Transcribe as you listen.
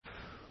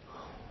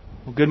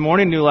Well, good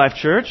morning, New Life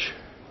Church.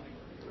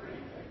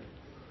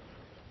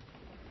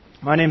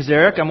 My name's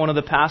Eric. I'm one of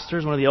the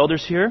pastors, one of the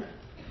elders here.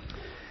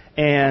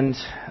 And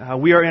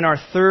we are in our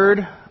third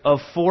of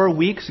 4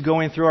 weeks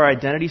going through our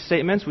identity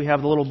statements. We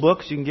have the little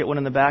books. You can get one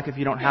in the back if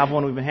you don't have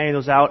one. We've been handing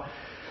those out.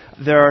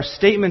 There are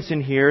statements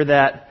in here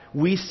that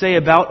we say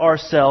about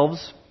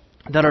ourselves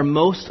that are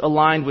most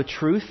aligned with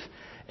truth.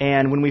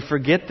 And when we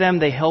forget them,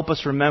 they help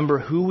us remember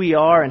who we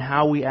are and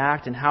how we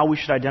act and how we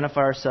should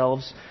identify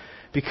ourselves.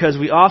 Because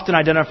we often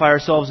identify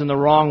ourselves in the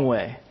wrong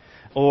way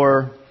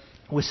or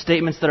with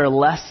statements that are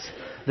less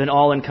than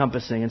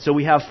all-encompassing. And so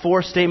we have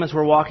 4 statements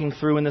we're walking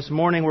through, and this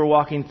morning we're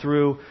walking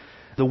through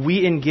the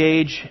We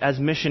Engage as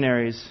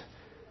Missionaries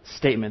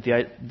statement,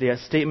 the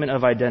statement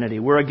of identity.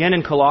 We're again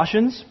in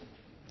Colossians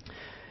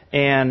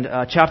and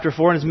chapter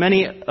 4, and as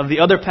many of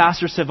the other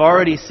pastors have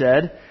already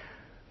said,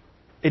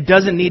 it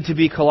doesn't need to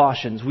be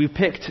Colossians. We've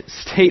picked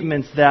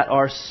statements that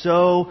are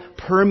so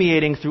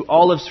permeating through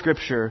all of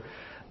Scripture.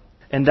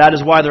 And that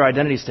is why they're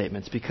identity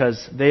statements,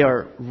 because they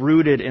are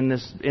rooted in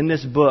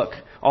this book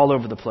all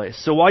over the place.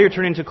 So while you're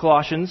turning to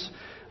Colossians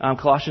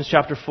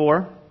chapter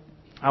 4,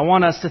 I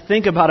want us to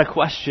think about a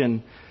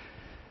question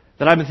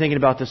that I've been thinking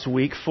about this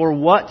week. For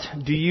what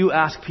do you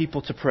ask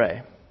people to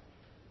pray?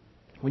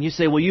 When you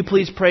say, will you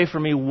please pray for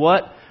me,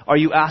 what are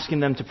you asking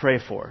them to pray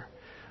for?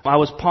 I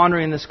was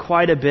pondering this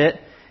quite a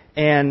bit,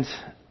 and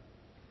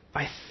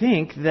I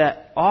think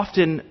that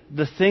often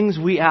the things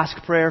we ask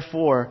prayer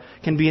for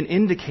can be an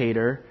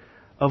indicator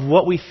of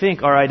what we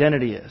think our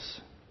identity is.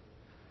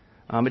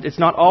 It's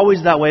not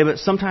always that way, but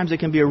sometimes it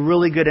can be a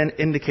really good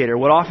indicator.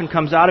 What often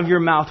comes out of your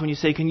mouth when you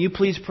say, can you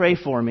please pray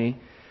for me,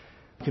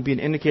 can be an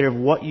indicator of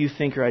what you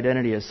think your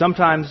identity is.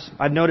 Sometimes,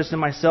 I've noticed in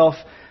myself,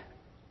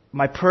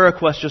 my prayer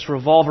requests just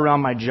revolve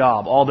around my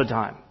job all the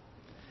time.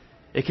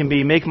 It can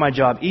be, make my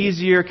job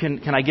easier,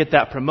 can I get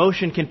that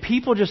promotion, can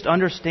people just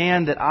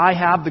understand that I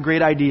have the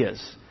great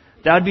ideas?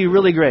 That would be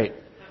really great.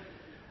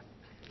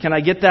 Can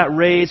I get that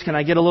raise? Can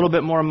I get a little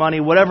bit more money?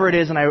 Whatever it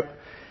is, and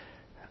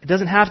it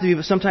doesn't have to be,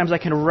 but sometimes I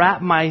can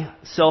wrap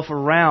myself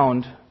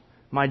around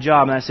my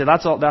job, and I say,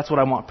 that's what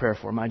I want prayer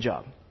for, my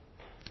job.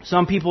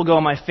 Some people go,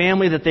 my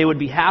family, that they would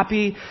be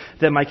happy,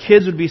 that my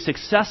kids would be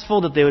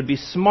successful, that they would be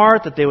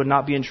smart, that they would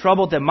not be in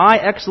trouble, that my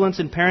excellence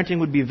in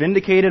parenting would be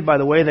vindicated by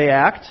the way they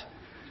act.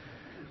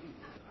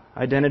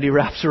 Identity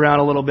wraps around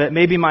a little bit.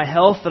 Maybe my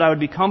health, that I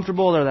would be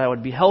comfortable, or that I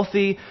would be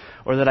healthy,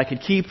 or that I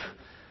could keep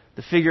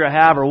the figure I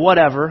have, or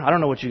whatever. I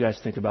don't know what you guys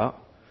think about.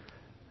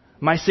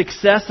 My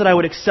success, that I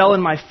would excel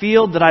in my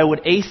field, that I would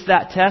ace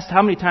that test.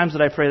 How many times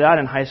did I pray that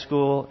in high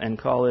school and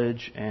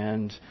college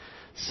and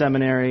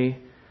seminary?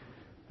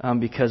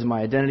 Because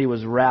my identity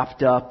was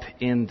wrapped up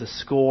in the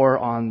score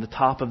on the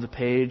top of the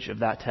page of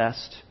that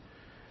test.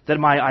 That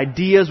my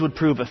ideas would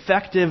prove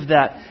effective,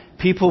 that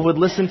people would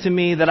listen to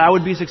me, that I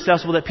would be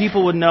successful, that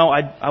people would know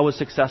I was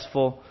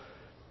successful.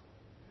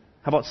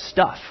 How about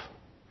stuff?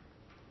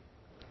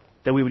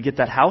 That we would get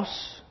that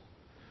house,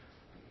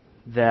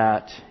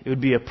 that it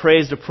would be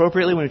appraised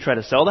appropriately when we try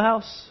to sell the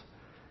house,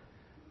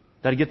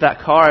 that I'd get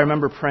that car. I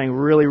remember praying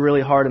really,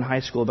 really hard in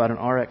high school about an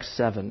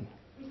RX-7.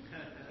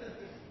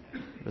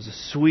 It was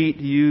a sweet,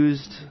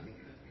 used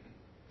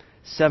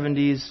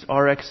 70s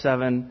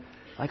RX-7.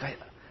 Like,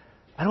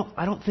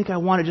 I don't think I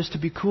want it just to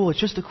be cool. It's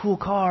just a cool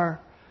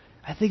car.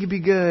 I think it'd be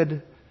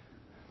good.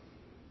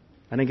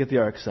 I didn't get the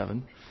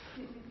RX-7.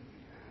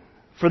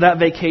 For that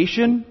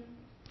vacation,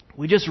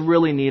 we just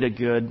really need a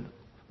good,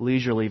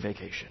 leisurely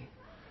vacation.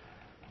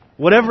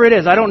 Whatever it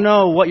is, I don't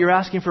know what you're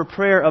asking for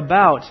prayer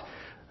about.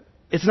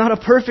 It's not a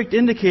perfect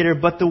indicator,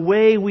 but the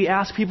way we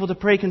ask people to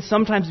pray can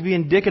sometimes be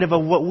indicative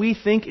of what we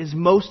think is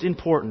most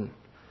important.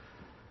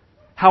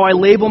 How I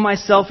label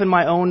myself in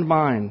my own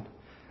mind.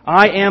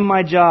 I am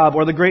my job,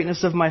 or the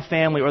greatness of my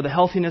family, or the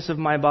healthiness of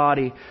my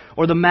body,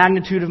 or the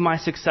magnitude of my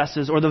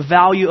successes, or the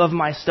value of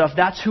my stuff.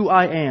 That's who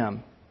I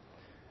am.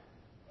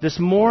 This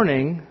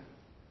morning,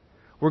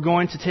 we're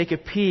going to take a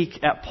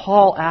peek at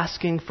Paul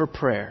asking for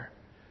prayer.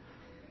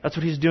 That's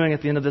what he's doing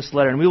at the end of this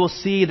letter. And we will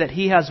see that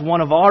he has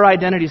one of our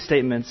identity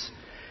statements,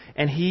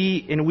 and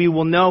we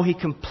will know he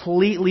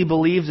completely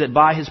believes it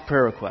by his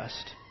prayer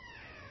request.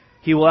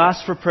 He will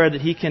ask for prayer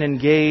that he can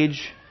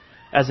engage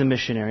as a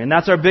missionary. And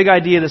that's our big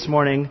idea this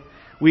morning.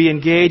 We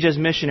engage as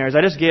missionaries.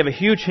 I just gave a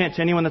huge hint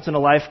to anyone that's in a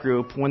life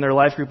group when their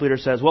life group leader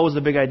says, what was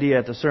the big idea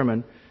at the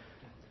sermon?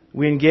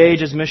 We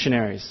engage as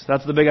missionaries.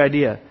 That's the big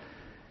idea.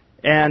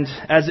 And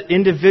as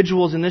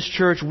individuals in this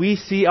church, we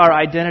see our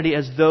identity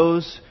as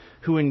those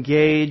who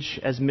engage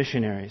as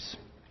missionaries.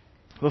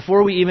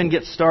 Before we even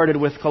get started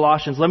with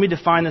Colossians, let me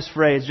define this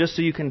phrase just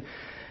so you can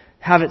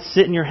have it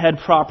sit in your head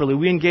properly.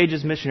 We engage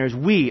as missionaries.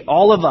 We,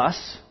 all of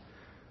us,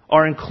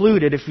 are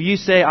included. If you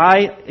say,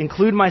 I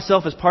include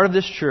myself as part of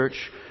this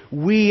church,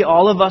 we,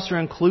 all of us, are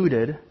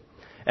included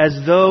as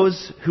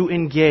those who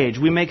engage.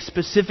 We make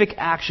specific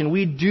action.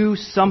 We do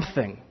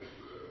something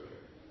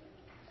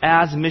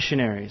as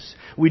missionaries.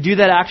 We do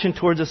that action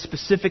towards a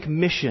specific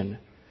mission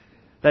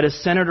that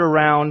is centered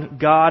around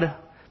God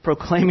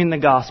proclaiming the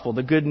gospel,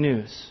 the good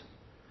news.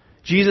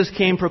 Jesus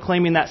came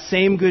proclaiming that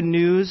same good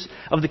news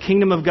of the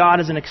kingdom of God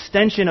as an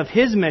extension of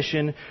His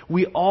mission.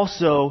 We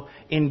also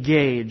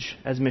engage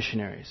as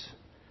missionaries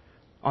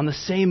on the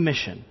same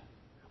mission.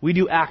 We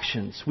do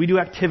actions, we do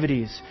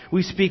activities,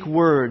 we speak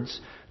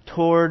words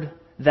toward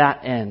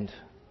that end.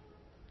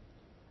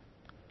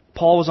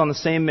 Paul was on the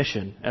same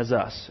mission as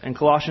us. And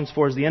Colossians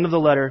 4 is the end of the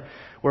letter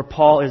where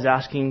Paul is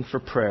asking for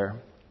prayer.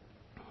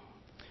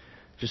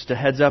 Just a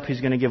heads up,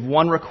 he's going to give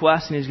one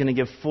request and he's going to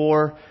give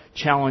 4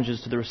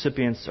 challenges to the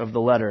recipients of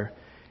the letter.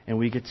 And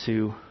we get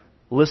to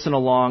listen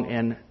along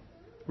and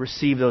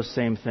receive those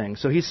same things.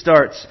 So he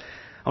starts,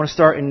 I want to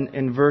start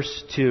in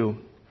verse 2.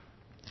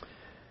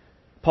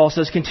 Paul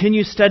says,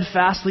 "Continue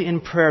steadfastly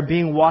in prayer,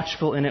 being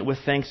watchful in it with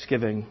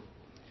thanksgiving.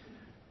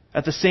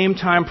 At the same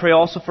time, pray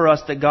also for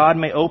us that God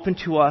may open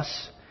to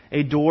us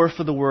a door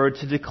for the word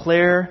to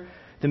declare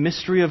the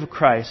mystery of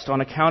Christ,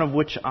 on account of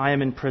which I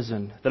am in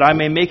prison, that I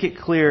may make it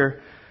clear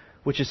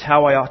which is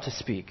how I ought to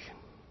speak."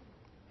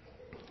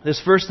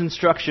 This first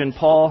instruction,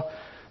 Paul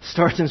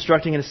starts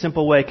instructing in a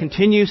simple way.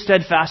 Continue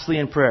steadfastly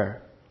in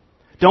prayer.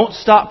 Don't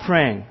stop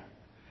praying.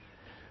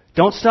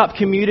 Don't stop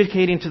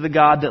communicating to the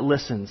God that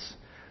listens,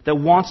 that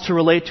wants to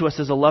relate to us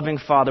as a loving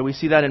Father. We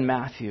see that in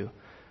Matthew.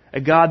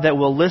 A God that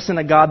will listen,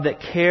 a God that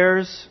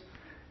cares,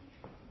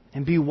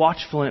 and be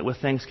watchful in it with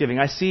thanksgiving.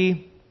 I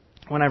see,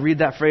 when I read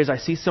that phrase, I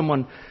see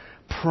someone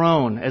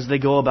prone as they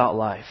go about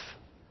life.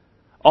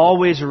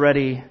 Always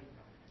ready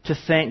to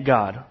thank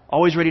God.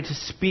 Always ready to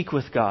speak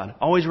with God.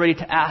 Always ready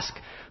to ask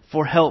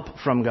for help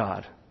from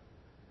God.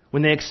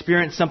 When they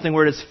experience something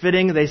where it is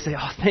fitting, they say,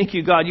 "Oh, thank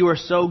you, God, you are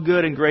so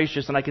good and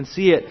gracious, and I can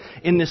see it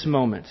in this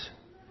moment."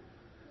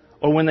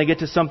 Or when they get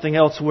to something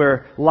else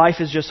where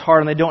life is just hard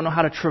and they don't know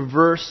how to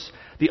traverse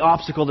the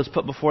obstacle that's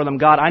put before them.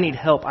 "God, I need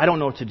help. I don't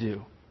know what to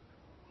do."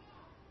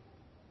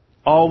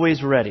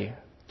 Always ready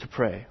to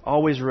pray.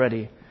 Always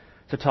ready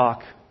to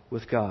talk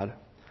with God.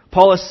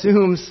 Paul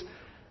assumes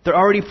they're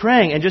already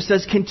praying and just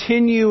says,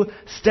 continue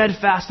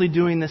steadfastly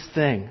doing this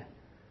thing.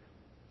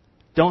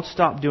 Don't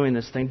stop doing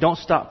this thing. Don't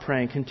stop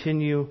praying.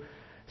 Continue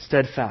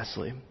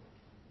steadfastly.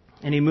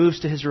 And he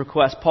moves to his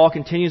request. Paul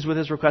continues with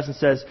his request and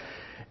says,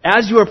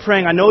 as you are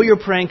praying, I know you're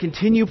praying,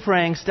 continue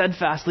praying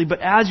steadfastly,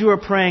 but as you are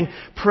praying,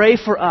 pray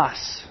for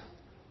us.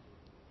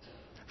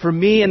 For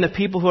me and the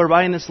people who are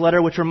writing this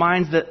letter, which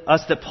reminds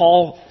us that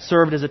Paul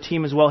served as a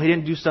team as well. He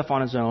didn't do stuff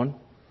on his own.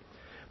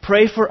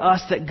 Pray for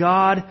us that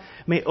God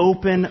may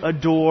open a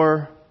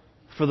door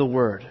for the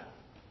Word.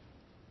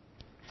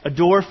 A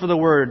door for the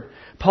Word.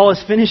 Paul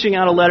is finishing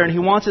out a letter and he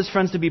wants his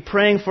friends to be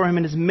praying for him,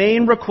 and his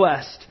main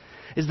request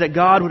is that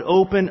God would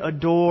open a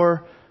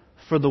door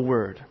for the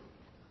Word.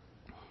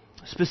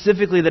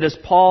 Specifically, that as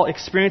Paul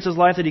experiences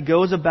life that he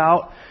goes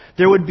about,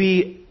 there would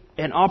be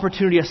an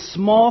opportunity, a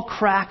small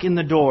crack in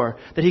the door,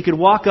 that he could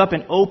walk up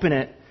and open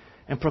it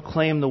and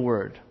proclaim the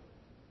Word.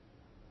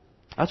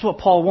 That's what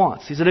Paul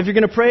wants. He said, if you're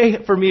going to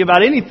pray for me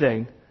about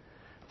anything,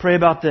 pray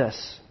about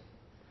this.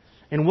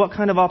 And what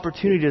kind of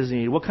opportunity does he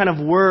need? What kind of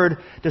word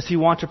does he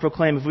want to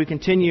proclaim? If we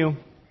continue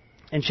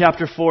in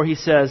chapter 4, he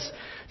says,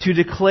 to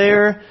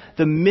declare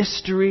the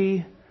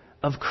mystery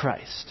of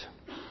Christ.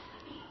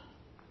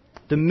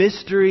 The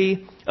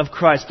mystery of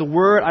Christ. The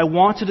word I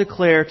want to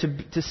declare,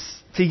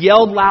 to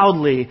yell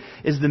loudly,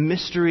 is the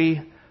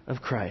mystery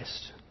of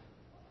Christ.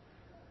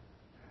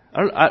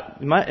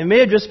 It may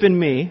have just been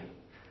me,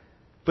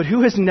 but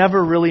who has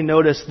never really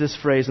noticed this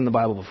phrase in the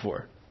Bible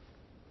before?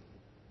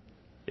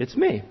 It's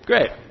me.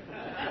 Great.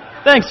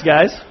 Thanks,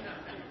 guys.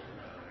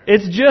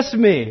 It's just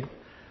me.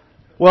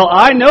 Well,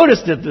 I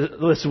noticed it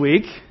this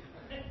week.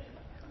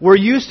 We're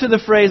used to the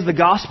phrase the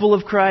gospel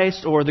of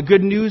Christ, or the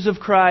good news of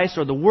Christ,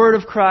 or the word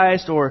of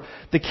Christ, or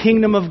the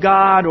kingdom of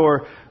God,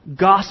 or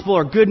gospel,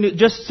 or good news,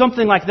 just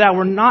something like that.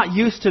 We're not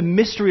used to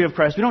mystery of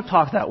Christ. We don't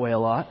talk that way a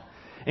lot.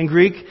 In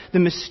Greek, the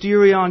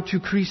mysterion tou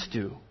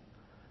Christou.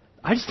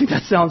 I just think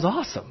that sounds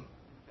awesome.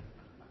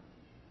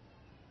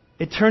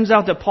 It turns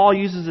out that Paul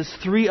uses this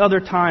 3 other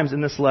times in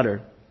this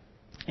letter.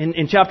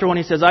 In chapter 1,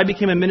 he says, I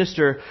became a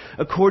minister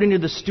according to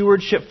the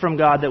stewardship from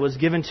God that was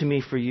given to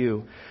me for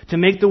you, to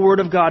make the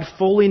word of God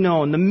fully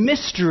known, the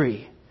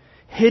mystery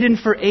hidden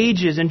for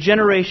ages and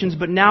generations,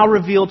 but now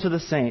revealed to the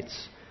saints.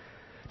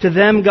 To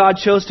them God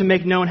chose to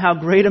make known how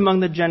great among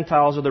the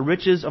Gentiles are the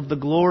riches of the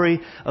glory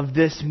of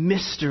this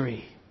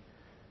mystery,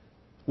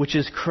 which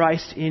is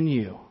Christ in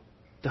you,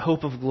 the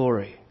hope of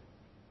glory.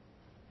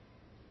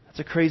 That's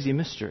a crazy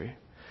mystery.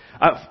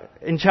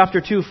 In chapter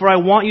 2, for I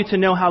want you to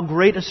know how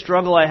great a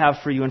struggle I have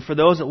for you and for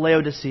those at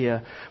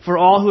Laodicea, for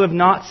all who have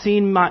not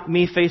seen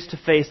me face to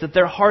face, that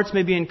their hearts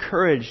may be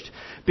encouraged,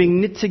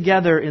 being knit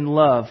together in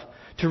love,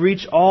 to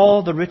reach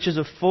all the riches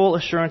of full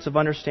assurance of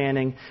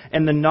understanding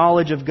and the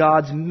knowledge of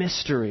God's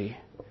mystery,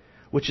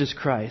 which is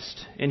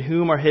Christ, in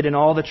whom are hidden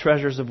all the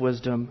treasures of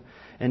wisdom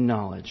and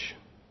knowledge.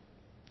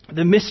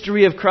 The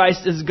mystery of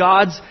Christ is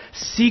God's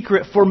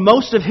secret for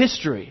most of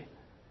history.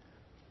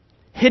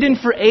 Hidden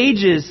for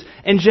ages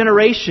and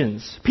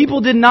generations. People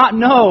did not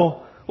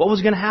know what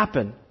was going to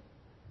happen.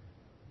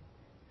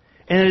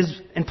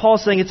 And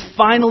Paul's saying it's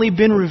finally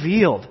been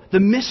revealed. The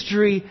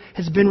mystery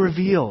has been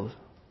revealed.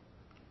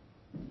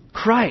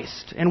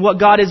 Christ and what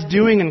God is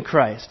doing in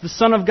Christ. The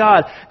Son of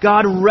God.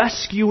 God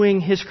rescuing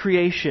His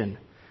creation.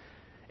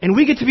 And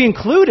we get to be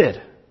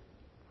included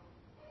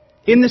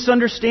in this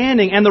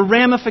understanding and the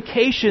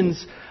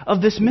ramifications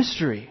of this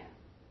mystery.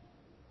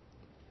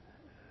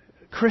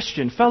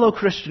 Christian, fellow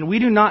Christian, we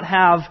do not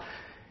have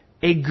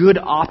a good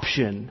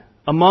option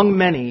among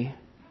many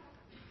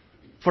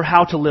for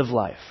how to live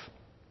life.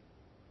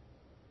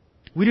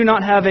 We do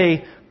not have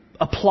a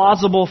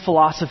plausible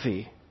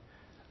philosophy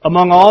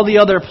among all the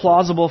other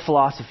plausible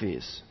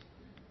philosophies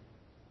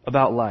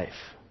about life.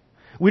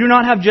 We do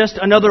not have just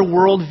another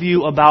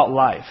worldview about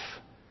life,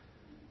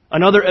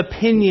 another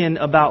opinion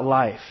about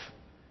life,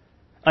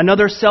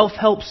 another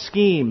self-help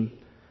scheme.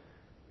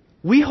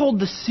 We hold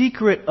the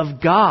secret of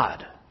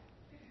God.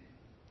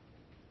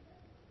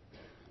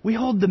 We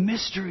hold the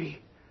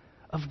mystery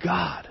of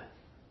God.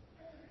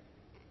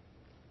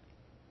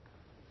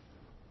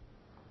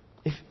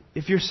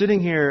 If you're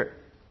sitting here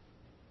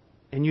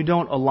and you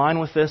don't align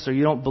with this or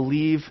you don't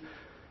believe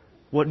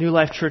what New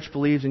Life Church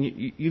believes and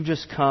you've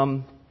just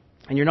come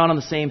and you're not on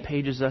the same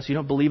page as us, you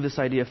don't believe this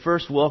idea,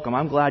 first, welcome.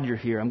 I'm glad you're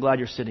here. I'm glad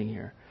you're sitting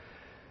here.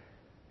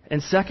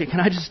 And second, can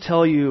I just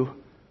tell you,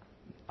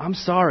 I'm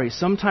sorry,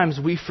 sometimes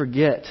we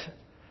forget,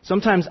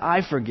 sometimes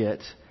I forget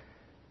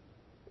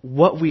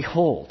what we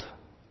hold.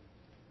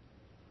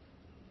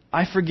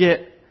 I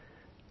forget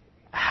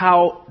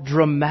how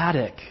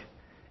dramatic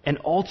and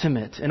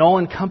ultimate and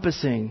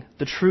all-encompassing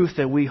the truth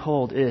that we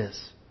hold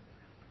is.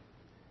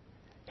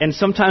 And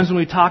sometimes when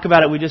we talk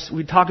about it,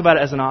 we talk about it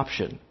as an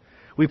option.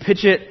 We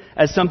pitch it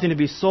as something to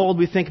be sold.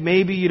 We think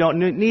maybe you don't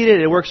need it.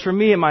 It works for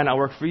me. It might not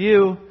work for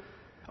you.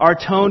 Our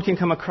tone can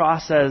come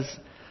across as,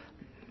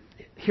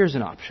 here's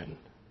an option.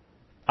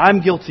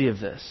 I'm guilty of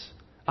this.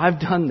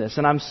 I've done this,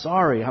 and I'm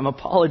sorry. I'm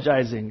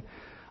apologizing.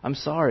 I'm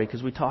sorry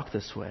because we talk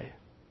this way.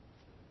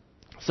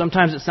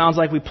 Sometimes it sounds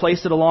like we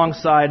place it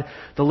alongside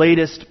the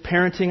latest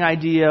parenting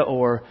idea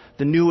or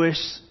the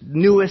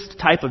newest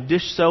type of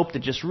dish soap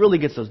that just really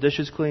gets those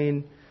dishes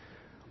clean,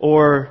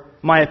 or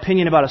my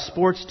opinion about a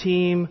sports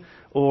team,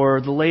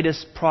 or the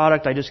latest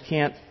product I just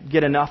can't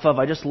get enough of.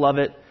 I just love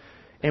it.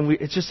 And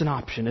it's just an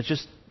option. It's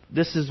just,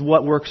 this is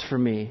what works for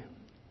me.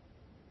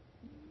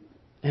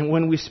 And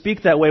when we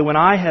speak that way, when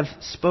I have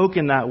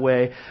spoken that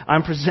way,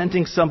 I'm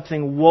presenting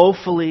something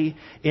woefully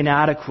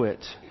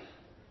inadequate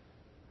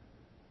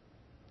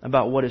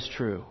about what is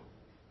true.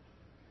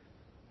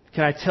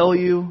 Can I tell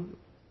you,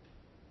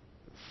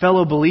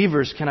 fellow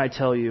believers, can I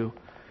tell you,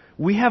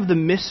 we have the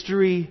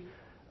mystery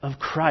of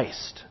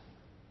Christ.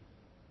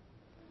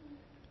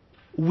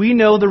 We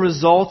know the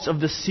results of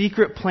the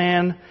secret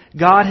plan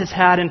God has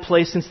had in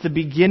place since the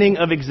beginning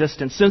of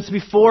existence, since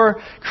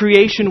before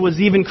creation was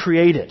even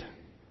created.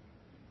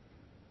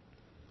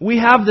 We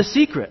have the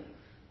secret.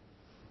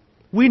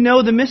 We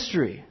know the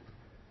mystery.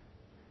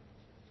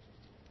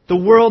 The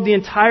world, the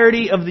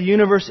entirety of the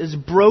universe is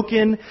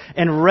broken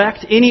and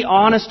wrecked. Any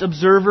honest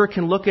observer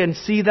can look and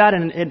see that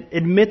and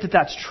admit that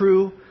that's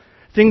true.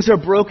 Things are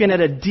broken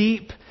at a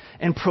deep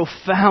and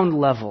profound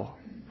level.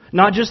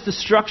 Not just the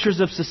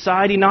structures of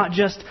society, not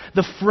just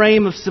the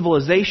frame of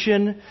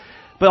civilization,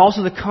 but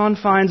also the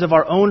confines of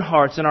our own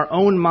hearts and our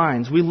own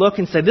minds. We look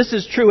and say, this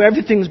is true,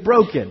 everything's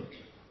broken.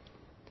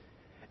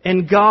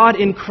 And God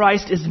in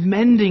Christ is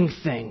mending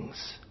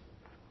things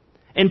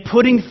and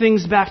putting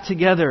things back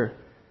together.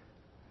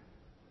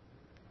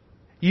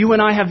 You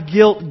and I have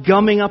guilt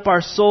gumming up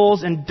our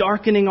souls and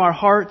darkening our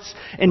hearts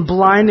and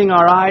blinding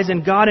our eyes,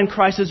 and God in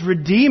Christ is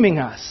redeeming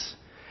us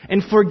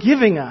and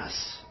forgiving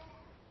us.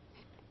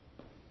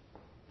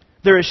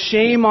 There is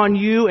shame on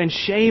you and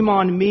shame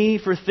on me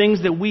for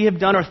things that we have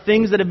done or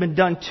things that have been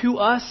done to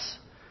us.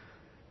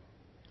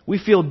 We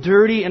feel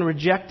dirty and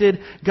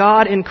rejected.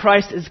 God in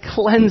Christ is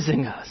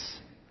cleansing us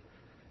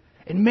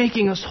and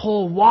making us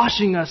whole,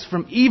 washing us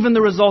from even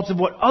the results of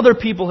what other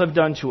people have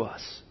done to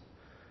us.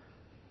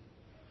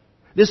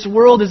 This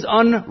world is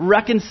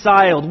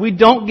unreconciled. We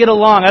don't get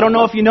along. I don't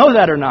know if you know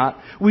that or not.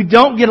 We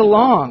don't get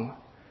along.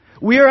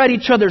 We are at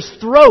each other's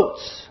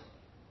throats.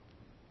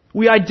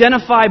 We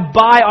identify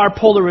by our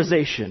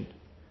polarization.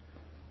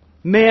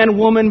 Man,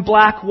 woman,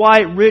 black,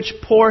 white, rich,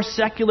 poor,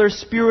 secular,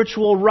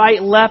 spiritual,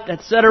 right, left,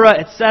 etc.,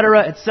 etc.,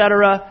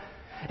 etc.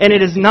 And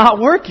it is not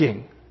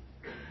working.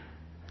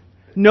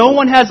 No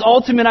one has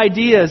ultimate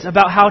ideas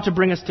about how to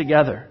bring us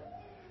together.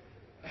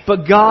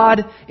 But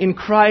God in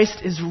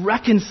Christ is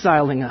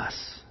reconciling us.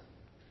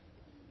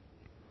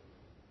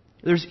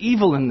 There's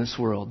evil in this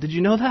world. Did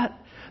you know that?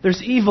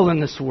 There's evil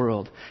in this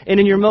world. And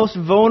in your most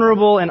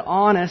vulnerable and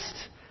honest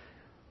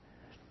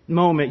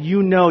moment,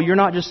 you know you're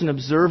not just an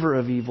observer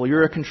of evil,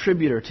 you're a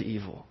contributor to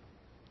evil.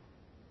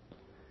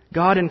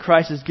 God in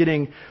Christ is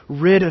getting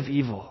rid of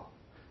evil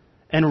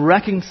and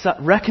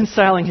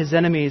reconciling His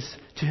enemies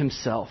to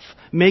Himself,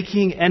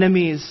 making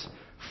enemies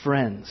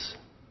friends.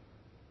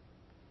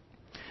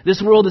 This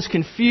world is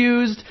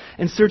confused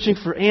and searching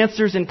for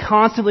answers and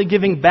constantly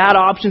giving bad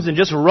options and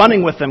just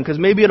running with them because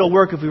maybe it'll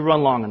work if we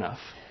run long enough.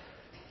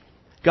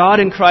 God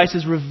in Christ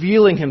is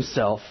revealing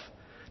himself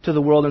to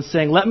the world and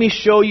saying, let me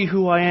show you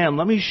who I am.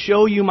 Let me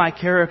show you my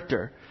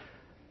character.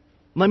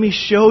 Let me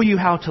show you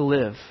how to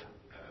live.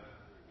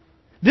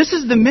 This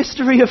is the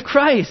mystery of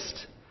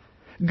Christ.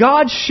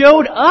 God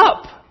showed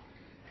up.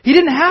 He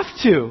didn't have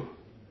to.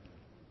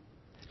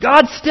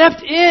 God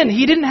stepped in.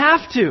 He didn't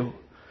have to.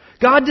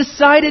 God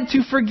decided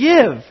to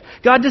forgive.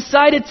 God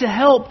decided to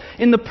help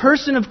in the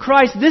person of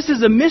Christ. This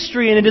is a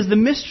mystery, and it is the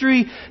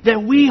mystery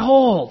that we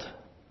hold.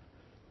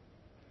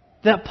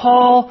 That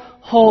Paul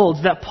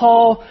holds, that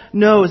Paul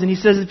knows. And he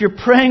says, if you're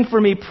praying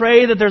for me,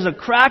 pray that there's a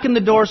crack in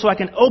the door so I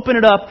can open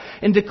it up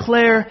and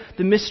declare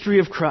the mystery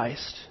of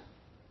Christ.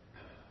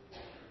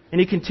 And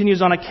he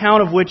continues, on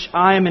account of which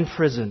I am in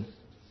prison,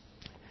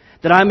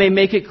 that I may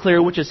make it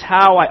clear which is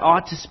how I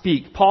ought to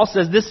speak. Paul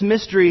says this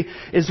mystery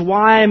is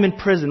why I am in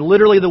prison.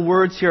 Literally, the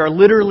words here are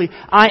literally,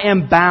 I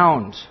am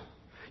bound.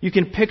 You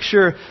can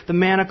picture the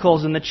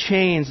manacles and the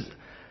chains.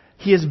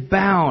 He is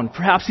bound.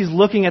 Perhaps he's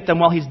looking at them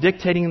while he's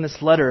dictating in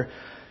this letter.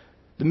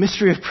 The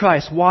mystery of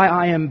Christ, why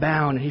I am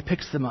bound. And he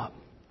picks them up.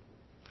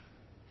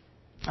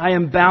 I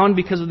am bound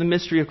because of the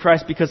mystery of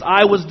Christ, because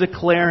I was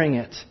declaring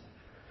it.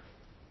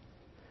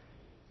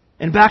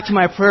 And back to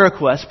my prayer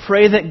request,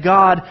 pray that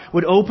God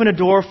would open a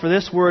door for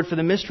this word, for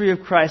the mystery of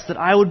Christ, that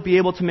I would be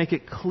able to make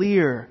it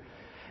clear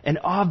and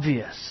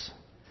obvious,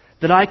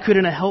 that I could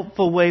in a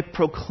helpful way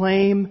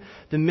proclaim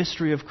the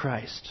mystery of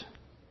Christ.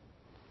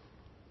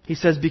 He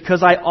says,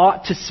 because I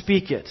ought to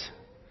speak it.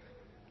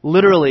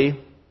 Literally,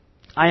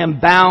 I am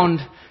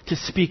bound to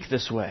speak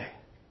this way.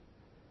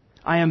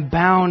 I am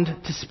bound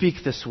to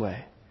speak this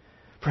way.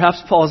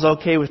 Perhaps Paul is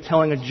okay with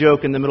telling a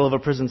joke in the middle of a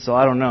prison cell.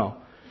 I don't know.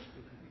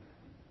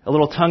 A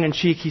little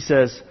tongue-in-cheek, he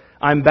says,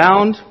 I'm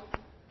bound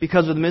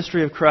because of the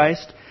mystery of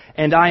Christ,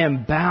 and I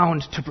am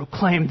bound to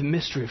proclaim the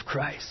mystery of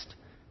Christ.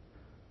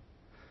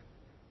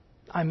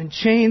 I'm in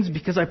chains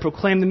because I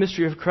proclaim the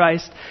mystery of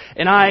Christ,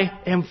 and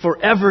I am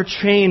forever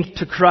chained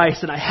to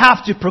Christ, and I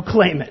have to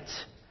proclaim it.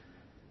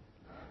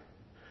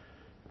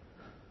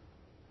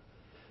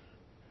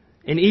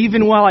 And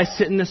even while I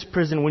sit in this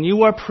prison, when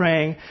you are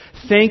praying,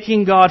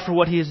 thanking God for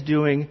what He is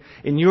doing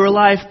in your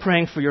life,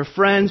 praying for your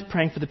friends,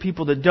 praying for the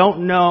people that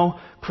don't know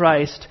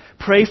Christ,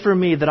 pray for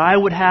me that I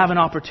would have an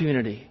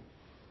opportunity,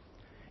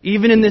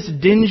 even in this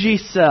dingy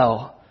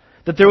cell,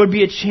 that there would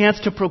be a chance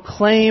to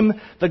proclaim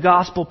the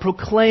gospel,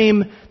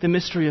 proclaim the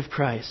mystery of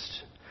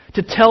Christ,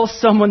 to tell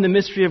someone the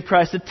mystery of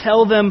Christ, to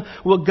tell them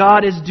what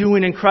God is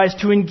doing in Christ,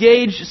 to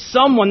engage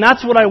someone.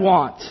 That's what I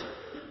want.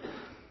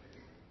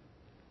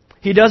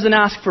 He doesn't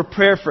ask for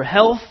prayer for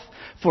health,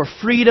 for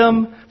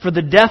freedom, for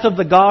the death of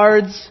the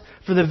guards,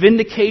 for the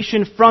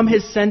vindication from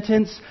his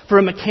sentence, for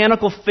a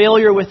mechanical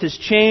failure with his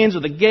chains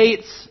or the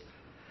gates,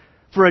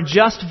 for a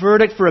just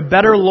verdict, for a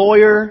better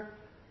lawyer.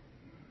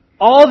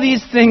 All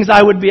these things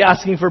I would be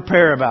asking for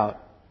prayer about.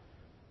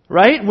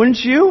 Right? Wouldn't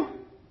you?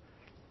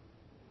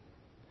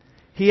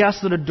 He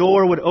asked that a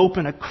door would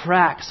open a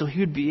crack so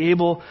he would be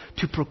able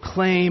to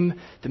proclaim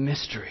the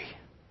mystery.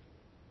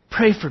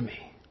 Pray for me.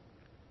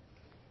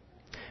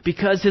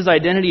 Because his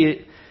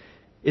identity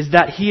is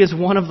that he is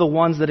one of the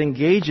ones that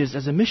engages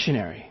as a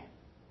missionary.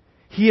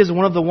 He is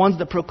one of the ones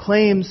that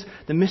proclaims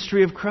the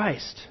mystery of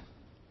Christ.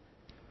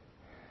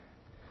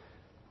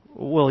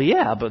 Well,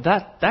 yeah, but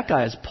that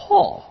guy is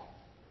Paul.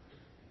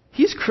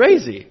 He's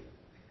crazy.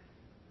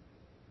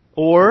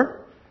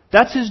 Or,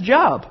 that's his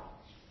job.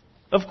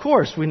 Of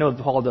course, we know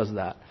that Paul does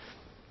that.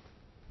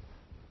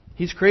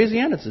 He's crazy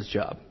and it's his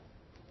job.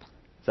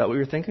 Is that what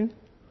you're thinking?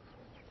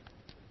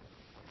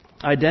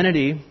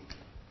 Identity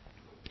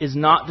is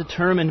not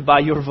determined by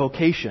your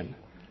vocation,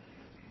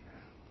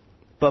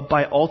 but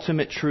by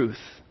ultimate truth.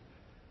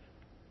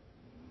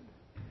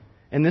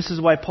 And this is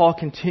why Paul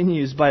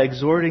continues by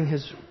exhorting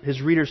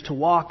his readers to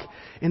walk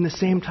in the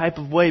same type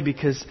of way,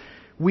 because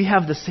we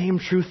have the same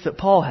truth that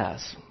Paul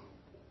has.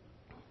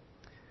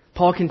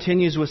 Paul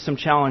continues with some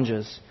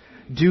challenges.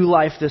 Do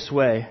life this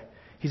way.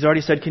 He's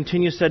already said,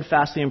 continue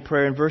steadfastly in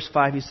prayer. In verse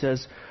 5 he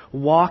says,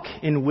 walk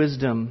in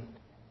wisdom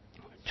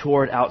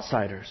toward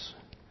outsiders.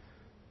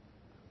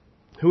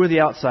 Who are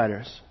the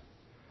outsiders?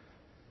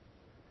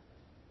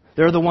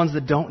 They're the ones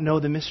that don't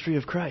know the mystery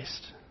of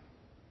Christ.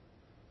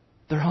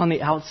 They're on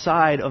the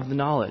outside of the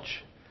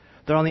knowledge.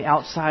 They're on the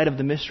outside of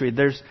the mystery.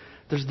 There's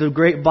the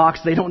great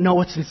box. They don't know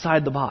what's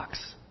inside the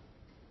box.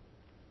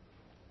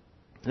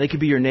 They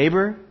could be your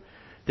neighbor.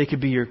 They could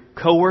be your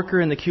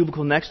coworker in the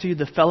cubicle next to you,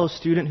 the fellow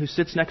student who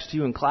sits next to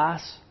you in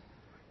class,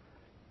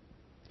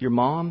 your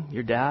mom,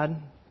 your dad,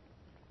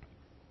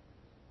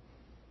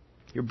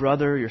 your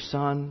brother, your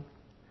son,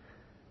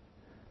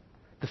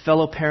 the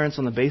fellow parents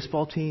on the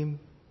baseball team,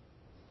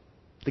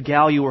 the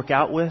gal you work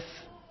out with,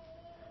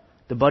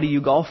 the buddy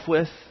you golf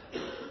with.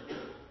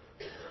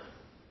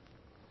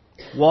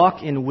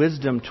 Walk in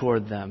wisdom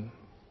toward them.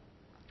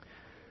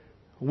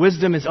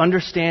 Wisdom is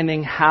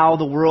understanding how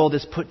the world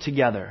is put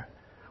together,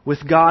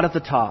 with God at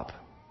the top,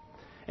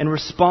 and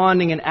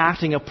responding and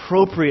acting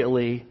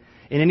appropriately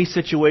in any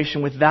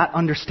situation with that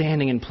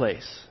understanding in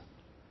place.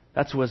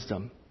 That's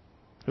wisdom.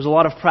 There's a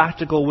lot of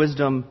practical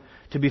wisdom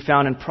to be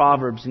found in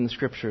Proverbs in the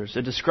Scriptures.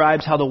 It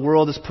describes how the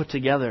world is put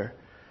together.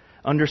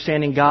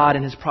 Understanding God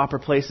in His proper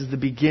place is the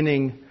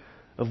beginning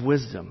of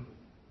wisdom.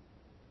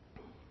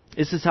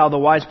 This is how the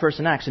wise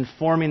person acts,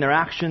 informing their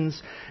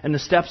actions and the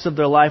steps of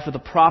their life with a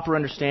proper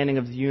understanding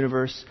of the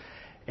universe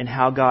and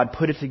how God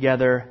put it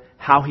together,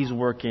 how He's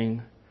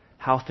working,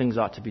 how things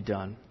ought to be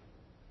done.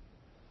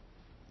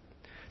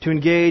 To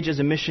engage as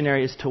a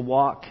missionary is to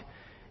walk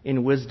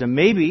in wisdom.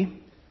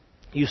 Maybe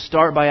you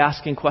start by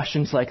asking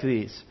questions like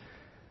these.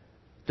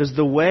 Does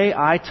the way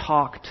I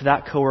talk to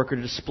that coworker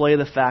display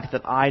the fact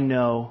that I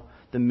know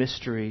the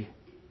mystery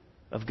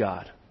of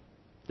God,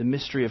 the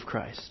mystery of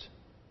Christ?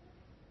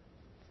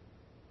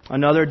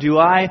 Another, do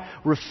I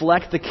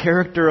reflect the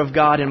character of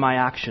God in my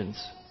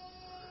actions?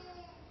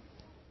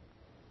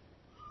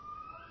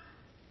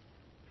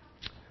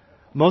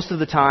 Most of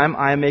the time,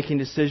 I am making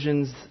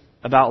decisions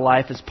about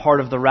life as part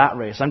of the rat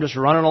race. I'm just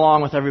running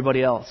along with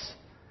everybody else.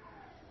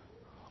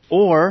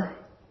 Or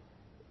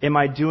am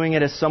I doing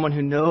it as someone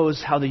who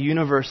knows how the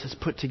universe is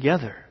put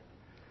together?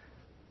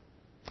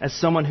 As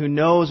someone who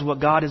knows what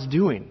God is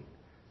doing?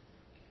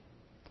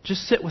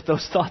 Just sit with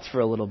those thoughts for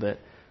a little bit.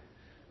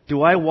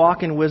 Do I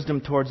walk in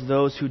wisdom towards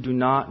those who do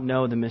not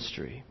know the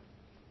mystery?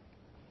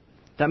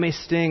 That may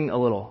sting a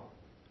little.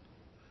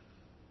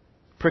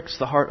 Pricks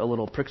the heart a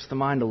little, pricks the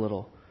mind a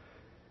little.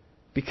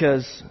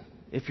 Because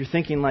if you're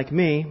thinking like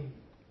me,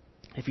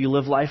 if you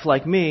live life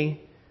like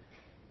me,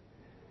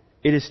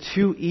 it is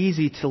too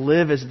easy to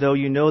live as though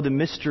you know the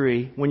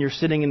mystery when you're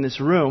sitting in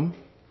this room,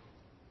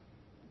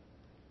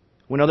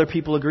 when other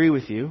people agree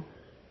with you,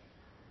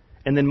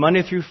 and then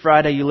Monday through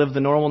Friday you live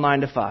the normal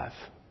 9 to 5.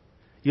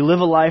 You live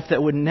a life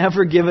that would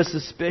never give a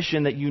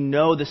suspicion that you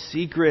know the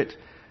secret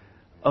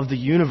of the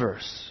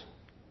universe.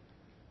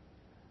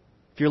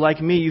 If you're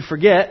like me, you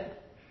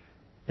forget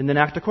and then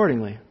act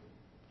accordingly,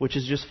 which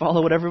is just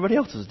follow what everybody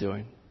else is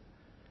doing.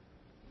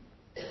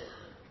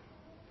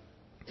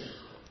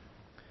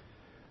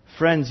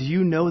 Friends,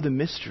 you know the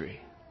mystery.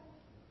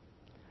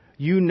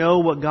 You know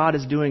what God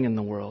is doing in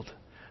the world.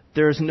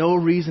 There is no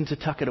reason to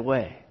tuck it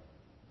away.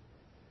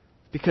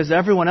 Because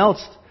everyone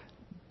else,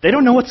 they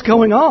don't know what's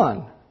going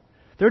on.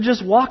 They're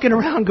just walking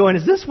around going,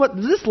 is this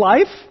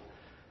life?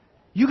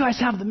 You guys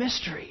have the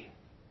mystery.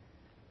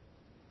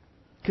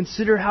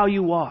 Consider how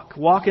you walk.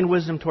 Walk in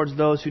wisdom towards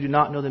those who do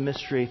not know the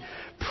mystery.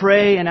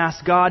 Pray and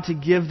ask God to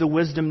give the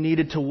wisdom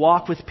needed to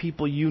walk with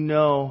people you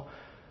know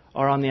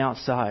are on the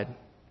outside.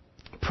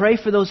 Pray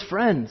for those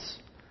friends,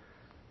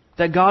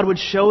 that God would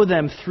show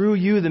them through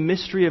you the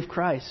mystery of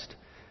Christ.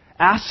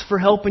 Ask for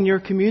help in your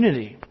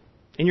community,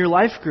 in your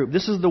life group.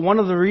 This is one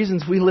of the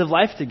reasons we live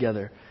life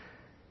together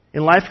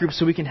in life groups,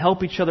 so we can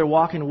help each other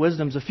walk in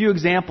wisdoms. A few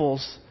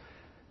examples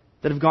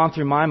that have gone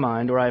through my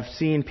mind, or I've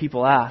seen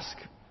people ask.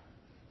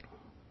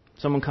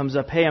 Someone comes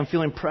up, hey, I'm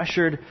feeling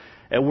pressured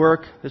at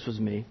work. This was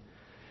me.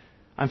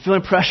 I'm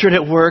feeling pressured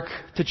at work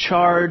to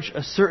charge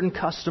a certain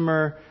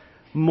customer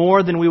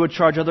more than we would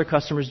charge other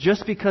customers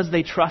just because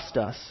they trust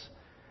us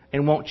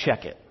and won't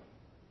check it.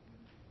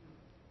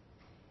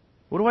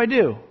 What do I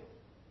do?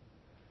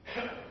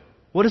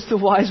 What is the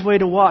wise way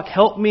to walk?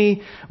 Help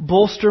me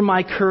bolster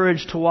my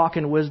courage to walk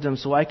in wisdom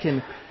so I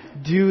can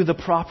do the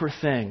proper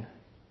thing.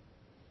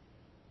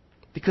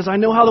 Because I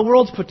know how the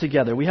world's put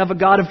together. We have a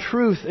God of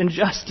truth and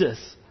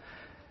justice.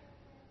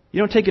 You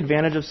don't take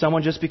advantage of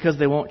someone just because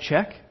they won't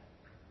check.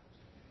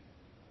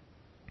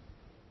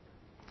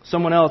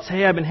 Someone else,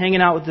 hey, I've been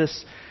hanging out with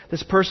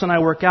this person I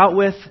work out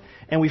with,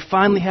 and we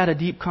finally had a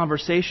deep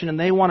conversation, and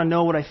they want to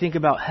know what I think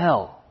about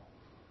hell.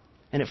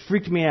 And it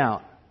freaked me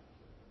out.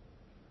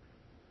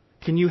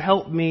 Can you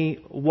help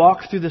me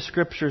walk through the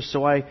Scriptures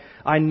so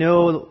I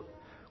know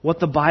what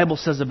the Bible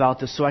says about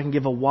this so I can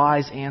give a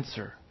wise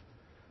answer?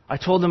 I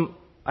told them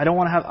I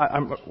want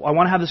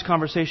to have this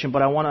conversation,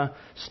 but I want to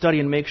study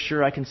and make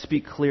sure I can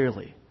speak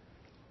clearly.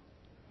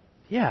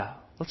 Yeah,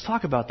 let's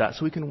talk about that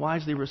so we can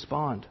wisely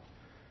respond.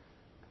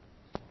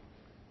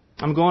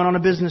 I'm going on a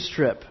business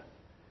trip,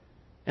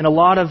 and a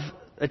lot of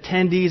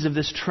attendees of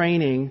this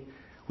training,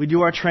 we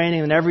do our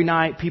training, and every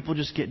night people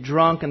just get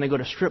drunk and they go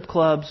to strip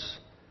clubs.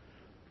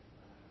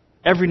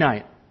 Every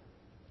night.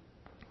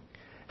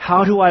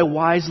 How do I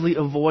wisely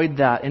avoid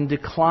that and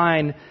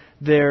decline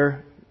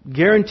their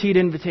guaranteed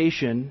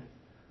invitation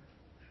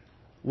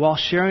while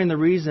sharing the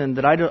reason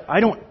that I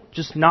don't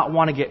just not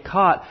want to get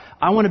caught.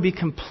 I want to be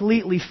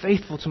completely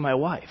faithful to my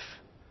wife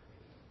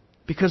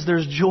because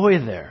there's joy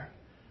there.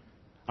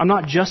 I'm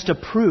not just a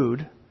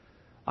prude.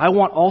 I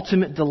want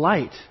ultimate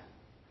delight.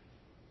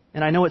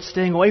 And I know it's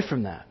staying away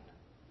from that.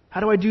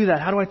 How do I do that?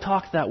 How do I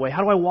talk that way?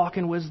 How do I walk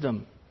in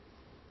wisdom?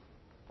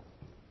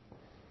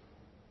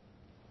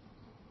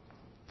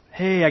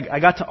 Hey, I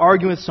got to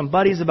argue with some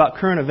buddies about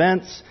current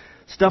events,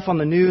 stuff on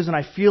the news, and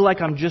I feel like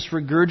I'm just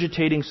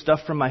regurgitating stuff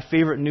from my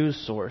favorite news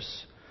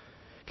source.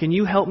 Can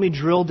you help me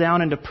drill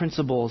down into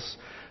principles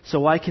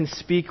so I can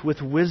speak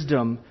with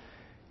wisdom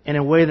in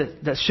a way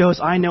that shows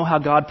I know how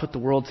God put the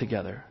world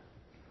together?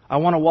 I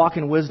want to walk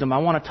in wisdom. I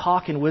want to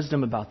talk in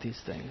wisdom about these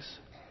things.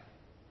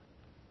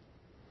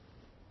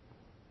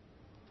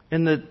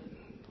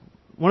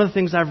 one of the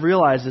things I've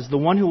realized is the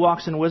one who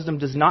walks in wisdom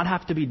does not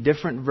have to be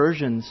different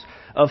versions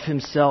of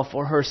himself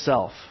or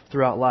herself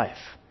throughout life.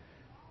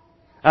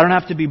 I don't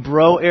have to be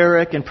bro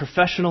Eric and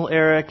professional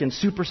Eric and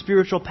super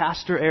spiritual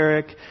pastor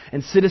Eric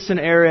and citizen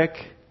Eric.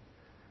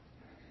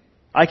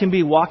 I can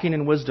be walking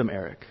in wisdom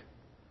Eric.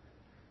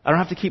 I don't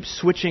have to keep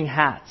switching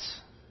hats.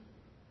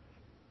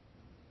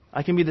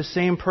 I can be the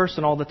same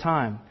person all the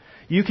time.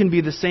 You can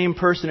be the same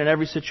person in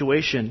every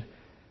situation.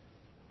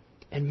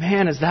 And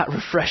man, is that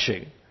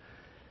refreshing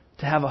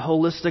to have a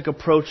holistic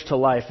approach to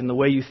life in the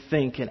way you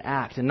think and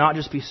act and not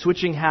just be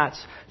switching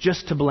hats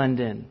just to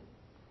blend in.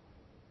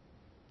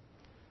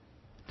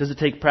 Does it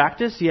take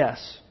practice?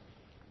 Yes.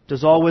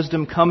 Does all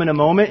wisdom come in a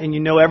moment and you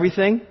know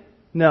everything?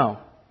 No.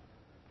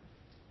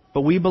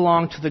 But we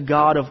belong to the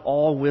God of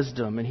all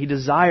wisdom, and He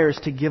desires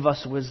to give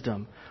us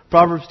wisdom.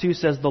 Proverbs 2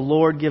 says, the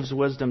Lord gives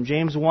wisdom.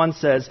 James 1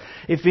 says,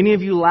 if any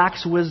of you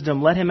lacks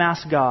wisdom, let him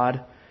ask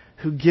God,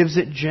 who gives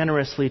it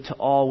generously to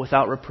all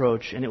without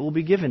reproach, and it will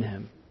be given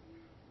him.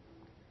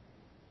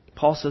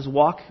 Paul says,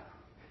 walk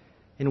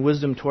in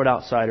wisdom toward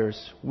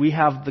outsiders. We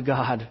have the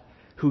God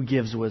who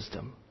gives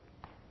wisdom.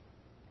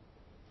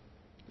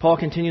 Paul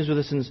continues with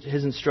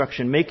his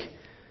instruction.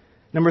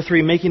 Number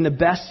 3, making the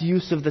best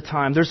use of the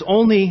time. There's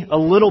only a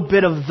little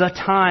bit of the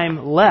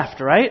time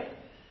left, right?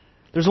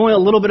 There's only a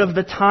little bit of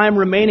the time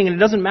remaining, and it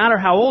doesn't matter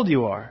how old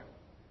you are.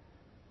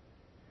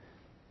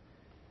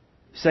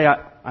 You say,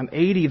 I'm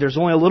 80, there's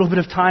only a little bit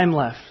of time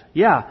left.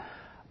 Yeah,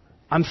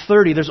 I'm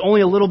 30, there's only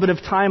a little bit of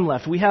time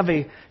left. We have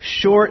a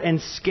short and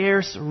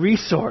scarce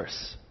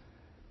resource.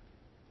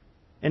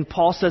 And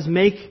Paul says,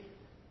 make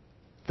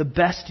the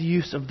best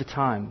use of the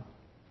time.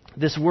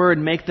 This word,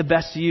 make the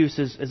best use,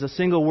 is a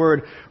single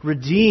word.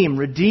 Redeem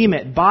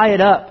it, buy it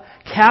up,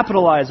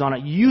 capitalize on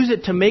it, use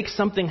it to make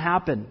something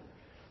happen.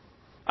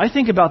 I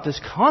think about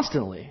this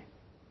constantly.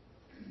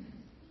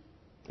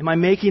 Am I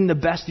making the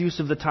best use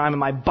of the time?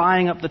 Am I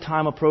buying up the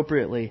time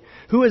appropriately?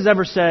 Who has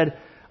ever said,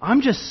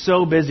 I'm just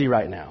so busy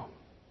right now?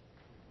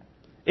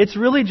 It's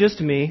really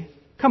just me.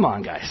 Come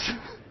on, guys.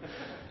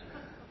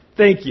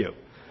 Thank you.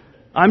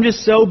 I'm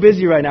just so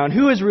busy right now. And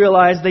who has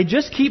realized they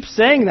just keep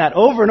saying that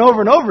over and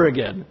over and over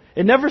again?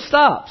 It never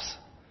stops.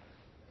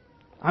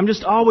 I'm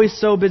just always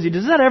so busy.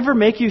 Does that ever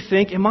make you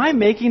think, am I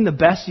making the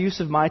best use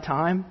of my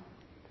time?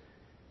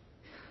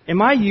 Am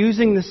I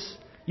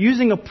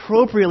using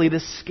appropriately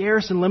this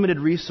scarce and limited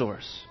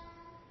resource?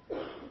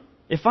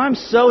 If I'm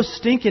so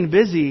stinking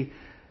busy,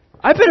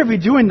 I better be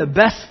doing the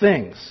best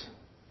things.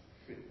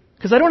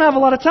 Because I don't have a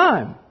lot of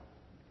time.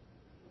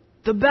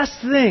 The best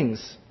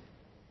things.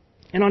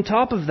 And on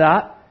top of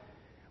that,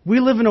 we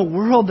live in a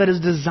world that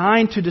is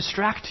designed to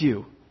distract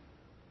you.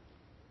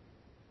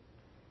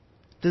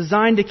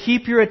 Designed to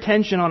keep your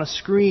attention on a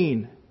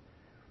screen.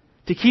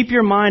 To keep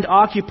your mind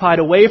occupied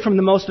away from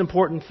the most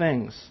important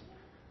things.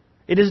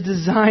 It is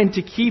designed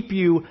to keep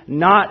you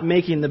not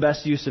making the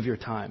best use of your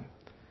time.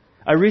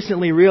 I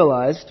recently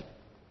realized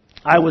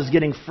I was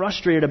getting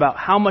frustrated about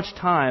how much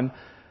time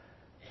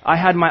I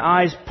had my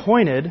eyes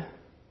pointed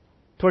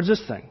towards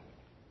this thing.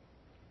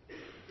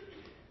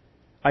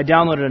 I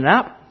downloaded an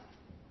app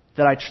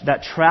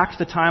that tracked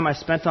the time I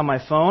spent on my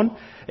phone.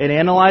 It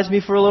analyzed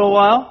me for a little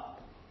while.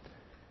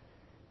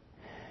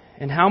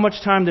 And how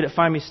much time did it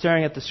find me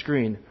staring at the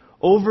screen?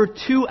 Over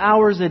 2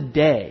 hours a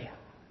day.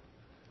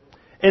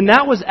 And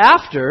that was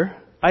after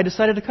I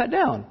decided to cut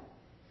down.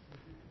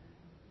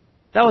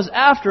 That was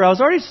after I was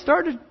already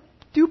starting to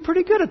do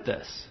pretty good at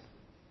this.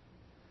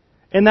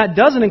 And that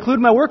doesn't include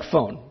my work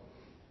phone.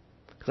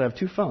 Because I have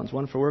 2 phones,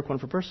 one for work, one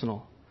for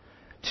personal.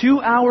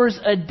 2 hours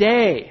a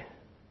day.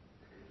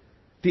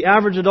 The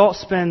average adult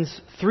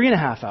spends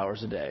 3.5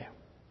 hours a day.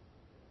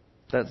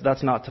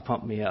 That's not to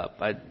pump me up.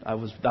 I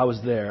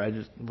was there.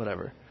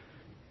 Whatever.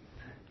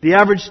 The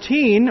average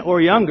teen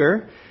or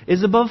younger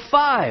is above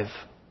 5.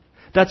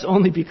 That's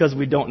only because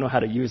we don't know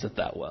how to use it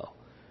that well.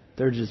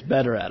 They're just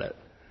better at it.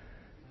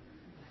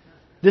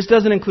 This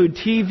doesn't include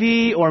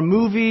TV or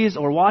movies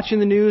or watching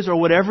the news or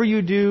whatever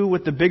you do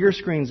with the bigger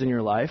screens in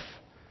your life.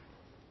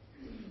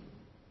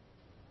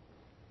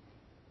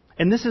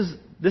 And this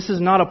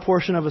is not a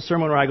portion of a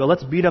sermon where I go,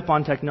 let's beat up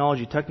on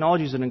technology.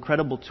 Technology is an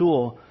incredible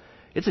tool.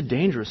 It's a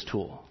dangerous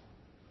tool.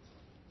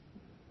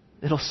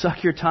 It'll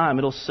suck your time.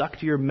 It'll suck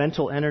to your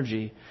mental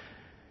energy.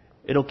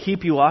 It'll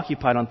keep you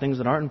occupied on things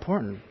that aren't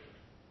important.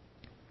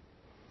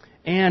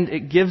 And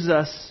it gives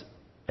us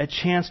a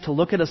chance to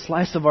look at a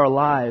slice of our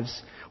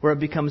lives where it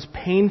becomes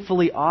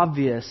painfully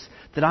obvious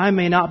that I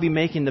may not be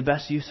making the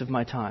best use of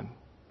my time.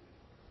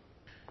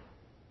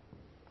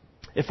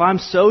 If I'm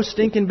so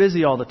stinking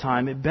busy all the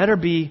time, it better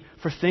be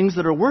for things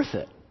that are worth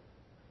it.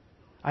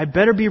 I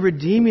better be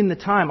redeeming the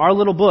time. Our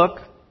little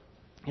book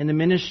in the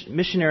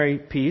missionary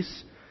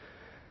piece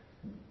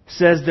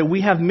says that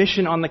we have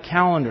mission on the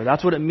calendar.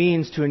 That's what it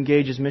means to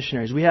engage as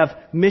missionaries. We have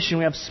mission,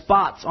 we have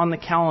spots on the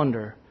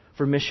calendar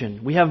for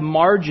mission. We have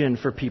margin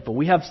for people.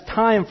 We have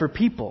time for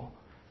people.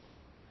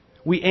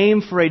 We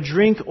aim for a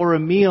drink or a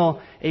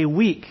meal a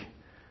week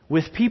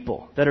with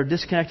people that are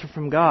disconnected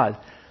from God.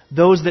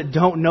 Those that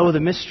don't know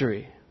the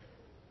mystery.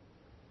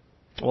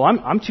 Well,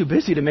 I'm too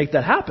busy to make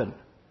that happen.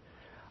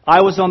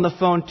 I was on the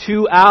phone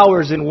 2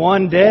 hours in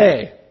one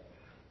day.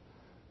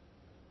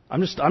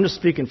 I'm just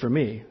speaking for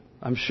me,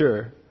 I'm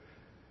sure.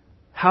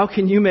 How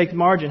can you make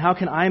margin? How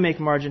can I make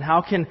margin?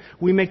 How can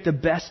we make the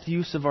best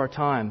use of our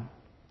time?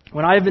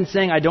 When I have been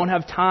saying I don't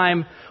have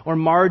time or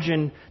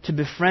margin to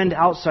befriend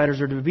outsiders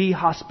or to be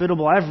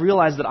hospitable, I've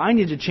realized that I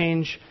need to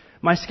change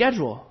my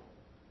schedule.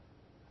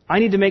 I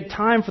need to make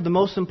time for the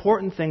most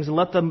important things and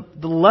let the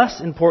less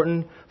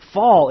important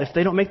fall if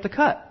they don't make the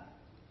cut.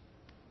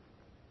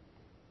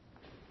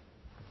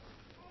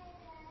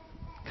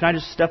 Can I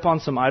just step on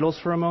some idols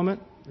for a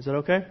moment? Is that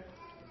okay?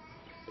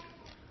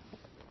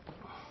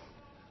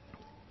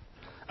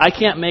 I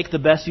can't make the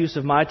best use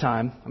of my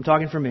time. I'm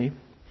talking for me.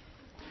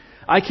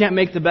 I can't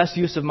make the best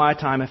use of my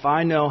time if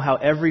I know how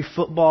every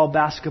football,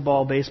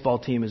 basketball, baseball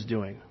team is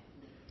doing.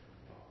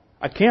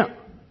 I can't.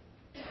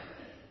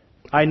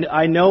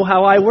 I know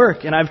how I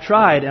work, and I've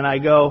tried, and I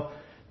go,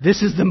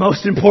 this is the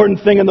most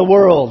important thing in the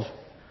world.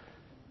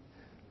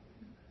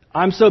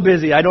 I'm so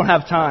busy, I don't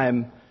have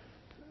time.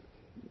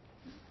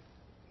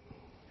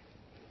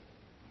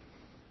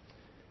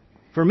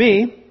 For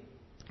me,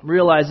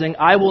 realizing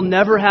I will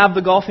never have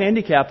the golf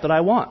handicap that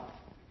I want.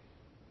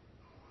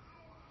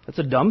 That's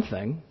a dumb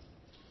thing.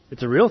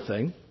 It's a real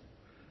thing.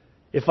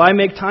 If I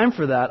make time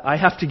for that, I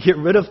have to get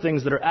rid of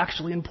things that are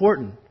actually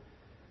important.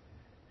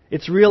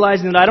 It's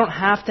realizing that I don't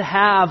have to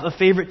have a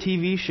favorite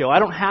TV show. I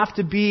don't have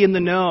to be in the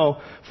know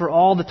for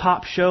all the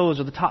top shows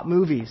or the top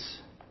movies.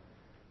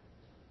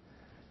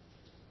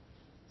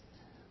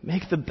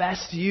 Make the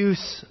best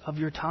use of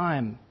your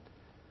time.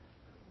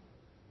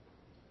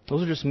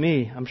 Those are just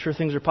me. I'm sure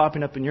things are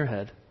popping up in your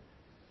head.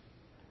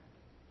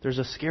 There's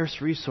a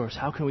scarce resource.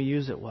 How can we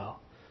use it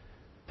well?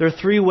 There are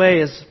 3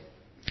 ways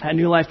at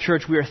New Life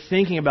Church we are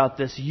thinking about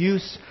this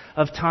use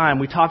of time.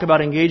 We talk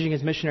about engaging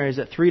as missionaries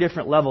at 3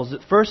 different levels. The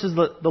first is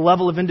the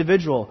level of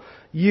individual,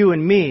 you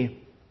and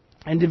me.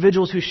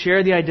 Individuals who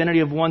share the identity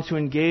of ones who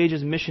engage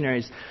as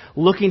missionaries,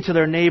 looking to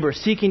their neighbor,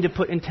 seeking to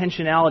put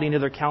intentionality into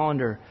their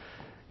calendar,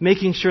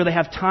 making sure they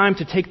have time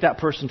to take that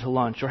person to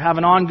lunch or have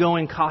an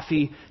ongoing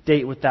coffee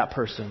date with that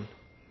person.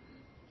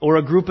 Or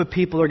a group of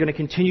people are going to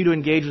continue to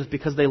engage with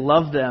because they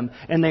love them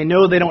and they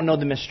know they don't know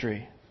the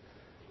mystery.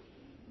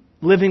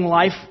 Living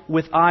life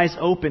with eyes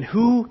open.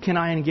 Who can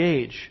I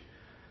engage?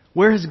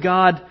 Where has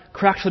God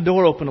cracked the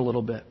door open a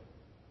little bit?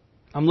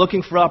 I'm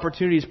looking for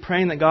opportunities,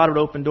 praying that God would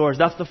open doors.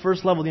 That's the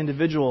first level, the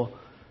individual.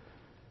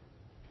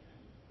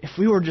 If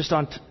we were just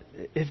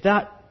if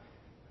that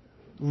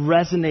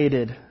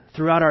resonated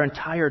throughout our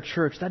entire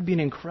church, that'd be an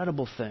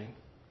incredible thing.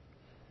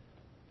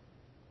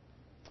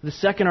 The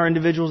second are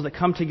individuals that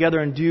come together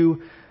and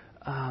do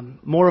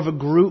more of a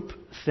group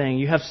thing.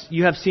 You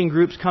have seen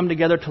groups come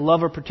together to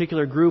love a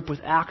particular group with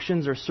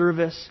actions or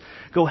service.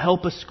 Go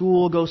help a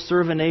school, go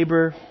serve a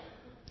neighbor.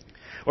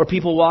 Or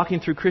people walking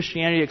through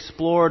Christianity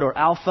Explored or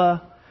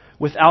Alpha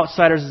with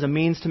outsiders as a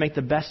means to make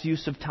the best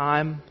use of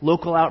time.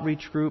 Local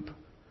outreach group.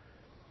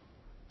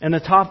 And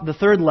the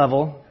third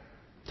level,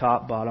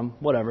 top, bottom,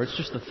 whatever, it's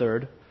just the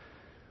third.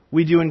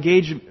 We do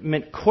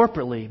engagement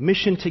corporately,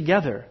 mission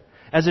together.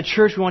 As a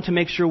church, we want to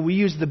make sure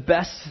we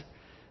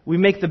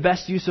make the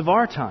best use of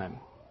our time.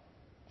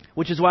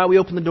 Which is why we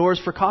open the doors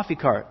for Coffee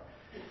Cart.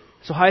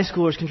 So high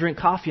schoolers can drink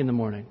coffee in the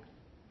morning.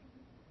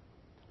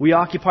 We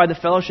occupy the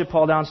fellowship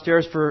hall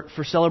downstairs for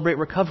Celebrate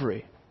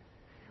Recovery.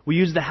 We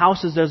use the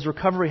houses as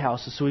recovery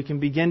houses so we can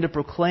begin to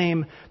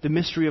proclaim the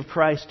mystery of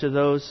Christ to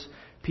those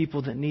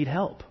people that need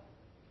help.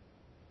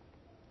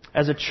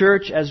 As a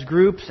church, as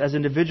groups, as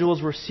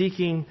individuals, we're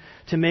seeking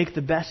to make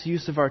the best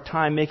use of our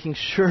time, making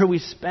sure we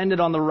spend it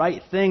on the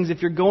right things.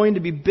 If you're going to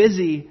be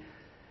busy,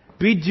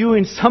 be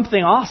doing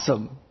something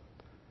awesome.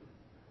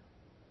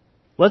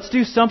 Let's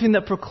do something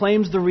that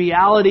proclaims the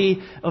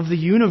reality of the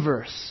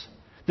universe,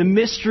 the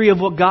mystery of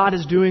what God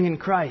is doing in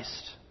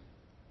Christ.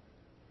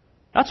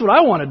 That's what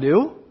I want to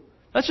do.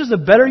 That's just a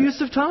better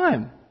use of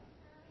time.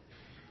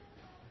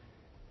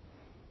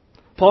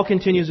 Paul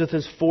continues with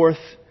his 4th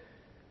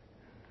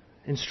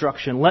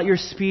instruction. Let your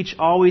speech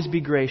always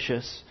be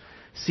gracious,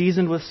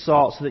 seasoned with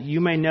salt, so that you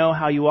may know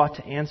how you ought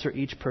to answer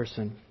each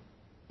person.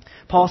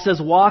 Paul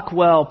says, walk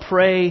well,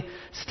 pray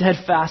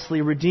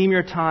steadfastly, redeem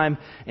your time,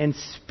 and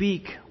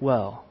speak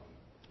well.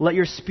 Let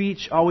your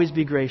speech always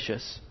be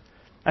gracious.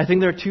 I think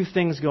there are 2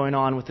 things going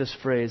on with this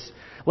phrase.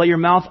 Let your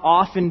mouth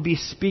often be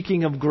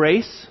speaking of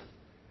grace.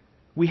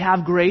 We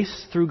have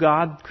grace through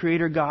God,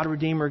 Creator God,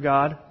 Redeemer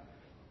God.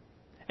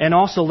 And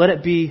also let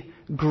it be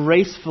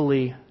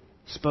gracefully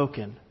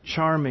spoken,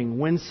 charming,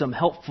 winsome,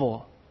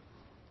 helpful.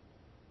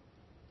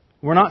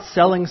 We're not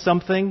selling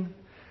something,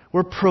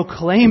 we're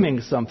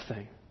proclaiming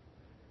something.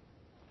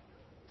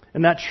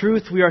 And that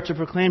truth we are to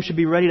proclaim should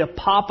be ready to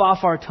pop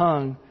off our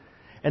tongue,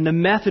 and the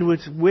method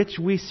with which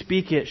we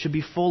speak it should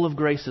be full of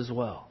grace as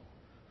well.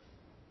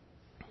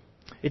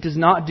 It does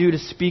not do to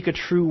speak a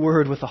true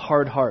word with a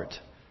hard heart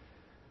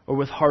or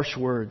with harsh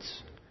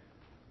words.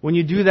 When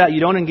you do that,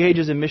 you don't engage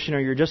as a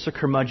missionary, you're just a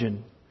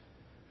curmudgeon.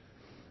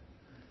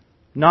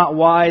 Not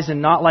wise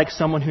and not like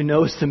someone who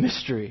knows the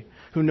mystery.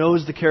 who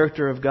knows the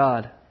character of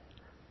God.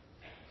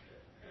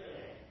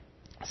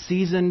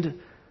 Seasoned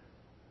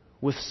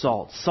with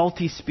salt,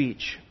 salty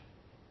speech.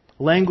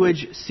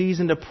 Language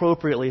seasoned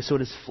appropriately so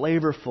it is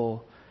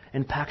flavorful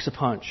and packs a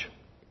punch.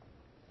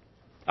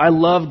 I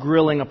love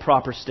grilling a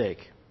proper steak.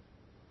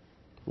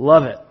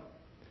 Love it.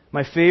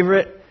 My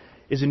favorite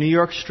is a New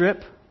York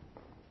strip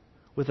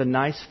with a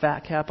nice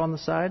fat cap on the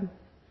side.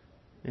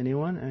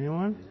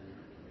 Anyone?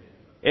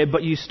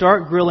 But you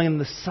start grilling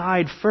the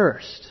side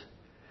first.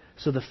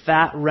 So the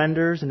fat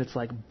renders and it's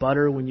like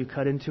butter when you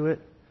cut into it.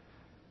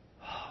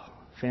 Oh,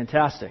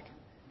 fantastic.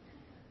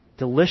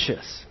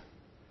 Delicious.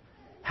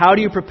 How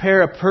do you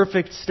prepare a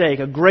perfect steak,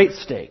 a great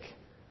steak?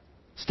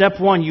 Step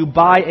 1, you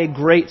buy a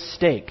great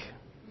steak.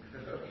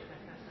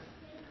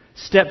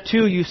 Step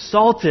 2, you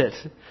salt it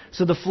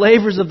so the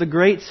flavors of the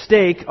great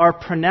steak are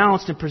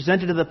pronounced and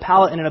presented to the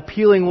palate in an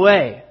appealing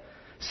way.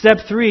 Step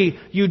 3,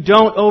 you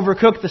don't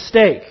overcook the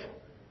steak.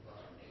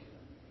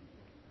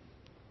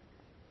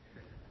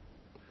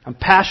 I'm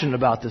passionate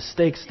about this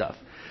steak stuff.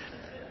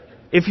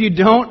 If you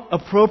don't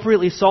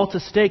appropriately salt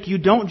a steak, you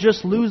don't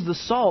just lose the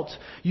salt,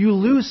 you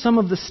lose some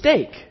of the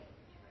steak.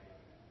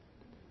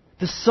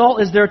 The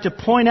salt is there to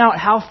point out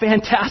how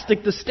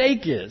fantastic the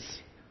steak is.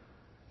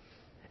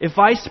 If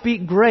I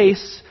speak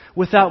grace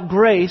without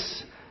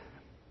grace,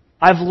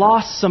 I've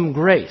lost some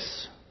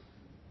grace.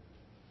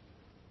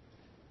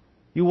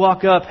 You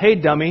walk up, hey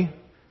dummy,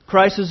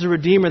 Christ is a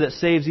Redeemer that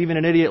saves even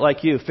an idiot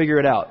like you. Figure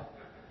it out.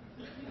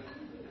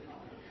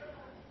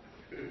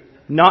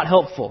 Not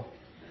helpful.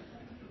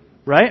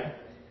 Right?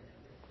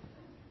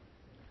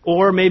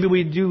 Or maybe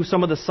we do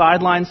some of the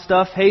sideline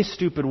stuff. Hey,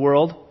 stupid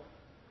world.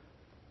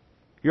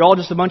 You're all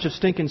just a bunch of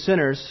stinking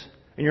sinners,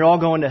 and you're all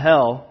going to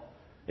hell,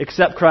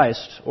 accept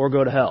Christ, or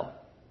go to hell.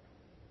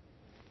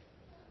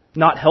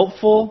 Not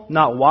helpful,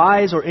 not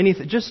wise, or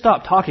anything. Just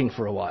stop talking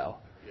for a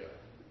while.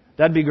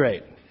 That'd be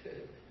great.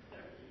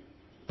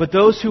 But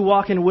those who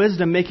walk in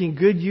wisdom, making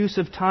good use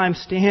of time,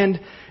 stand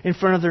in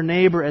front of their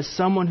neighbor as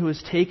someone who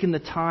has taken the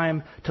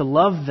time to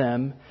love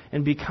them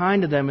and be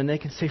kind to them, and they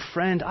can say,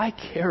 friend, I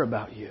care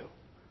about you.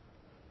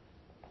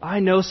 I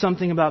know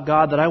something about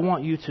God that I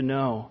want you to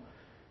know.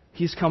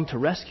 He's come to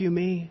rescue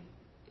me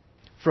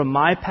from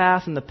my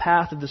path and the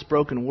path of this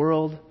broken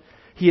world.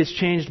 He has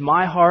changed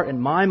my heart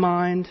and my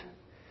mind.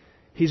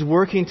 He's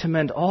working to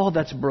mend all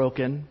that's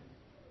broken.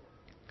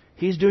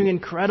 He's doing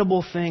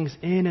incredible things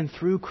in and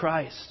through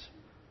Christ.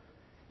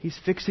 He's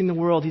fixing the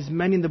world. He's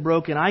mending the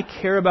broken. I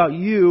care about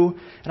you,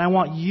 and I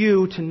want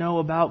you to know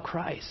about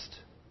Christ.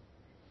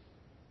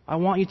 I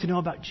want you to know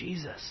about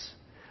Jesus.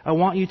 I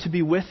want you to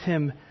be with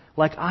Him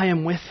like I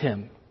am with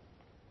Him.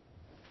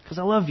 Because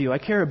I love you. I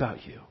care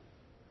about you.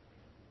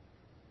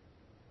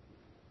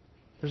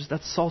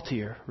 That's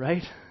saltier,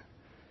 right?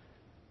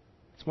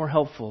 It's more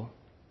helpful.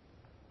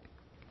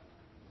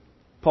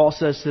 Paul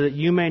says, so that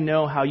you may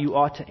know how you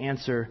ought to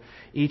answer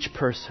each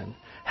person.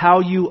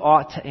 How you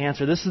ought to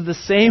answer. This is the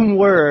same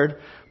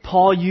word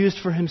Paul used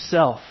for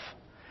himself.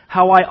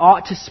 How I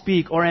ought to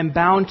speak or am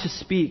bound to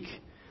speak.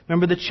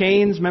 Remember the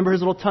chains? Remember his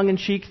little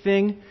tongue-in-cheek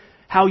thing?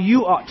 How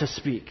you ought to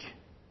speak.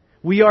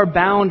 We are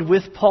bound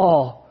with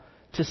Paul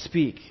to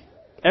speak.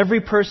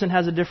 Every person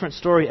has a different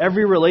story.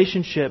 Every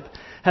relationship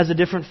has a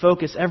different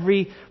focus.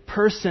 Every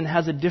person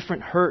has a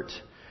different hurt.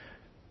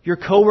 Your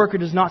coworker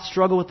does not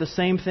struggle with the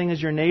same thing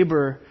as your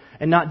neighbor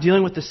and not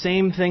dealing with the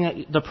same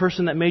thing the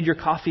person that made your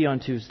coffee on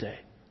Tuesday.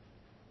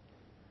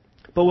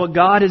 But what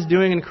God is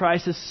doing in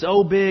Christ is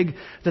so big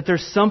that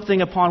there's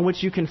something upon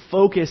which you can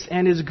focus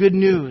and is good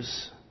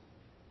news.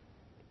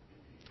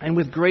 And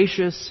with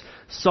gracious,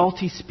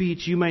 salty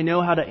speech, you may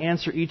know how to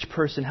answer each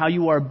person, how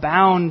you are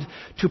bound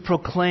to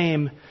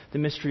proclaim the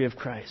mystery of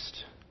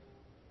Christ.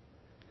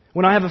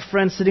 When I have a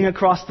friend sitting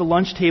across the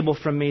lunch table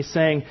from me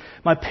saying,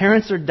 my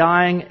parents are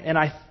dying and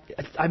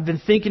I've been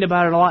thinking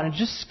about it a lot and it's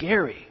just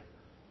scary.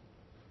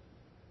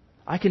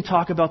 I can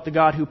talk about the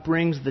God who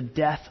brings the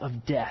death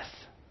of death.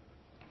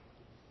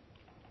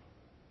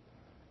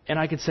 And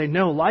I could say,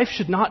 no, life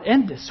should not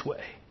end this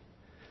way.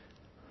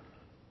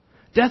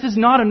 Death is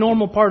not a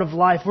normal part of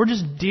life. We're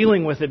just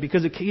dealing with it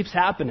because it keeps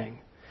happening.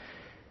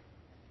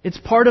 It's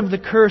part of the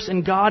curse,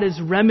 and God is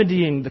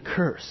remedying the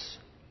curse.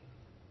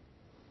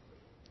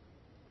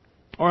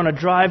 Or on a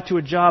drive to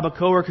a job, a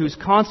coworker who's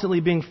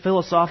constantly being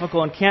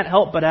philosophical and can't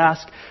help but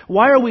ask,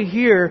 why are we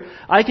here?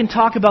 I can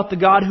talk about the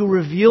God who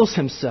reveals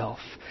Himself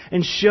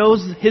and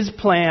shows His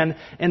plan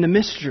and the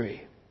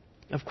mystery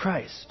of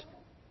Christ.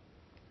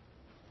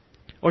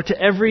 Or to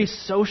every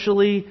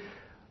socially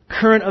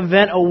current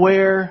event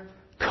aware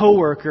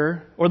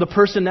coworker or the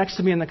person next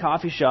to me in the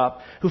coffee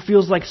shop who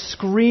feels like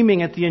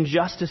screaming at the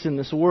injustice in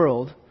this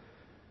world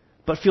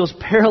but feels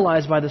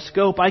paralyzed by the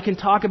scope, I can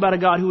talk about a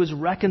God who is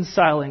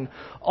reconciling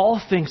all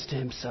things to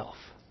Himself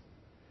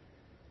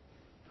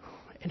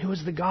and who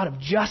is the God of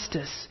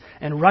justice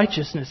and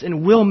righteousness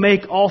and will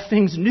make all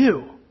things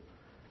new.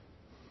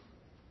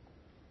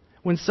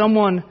 When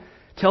someone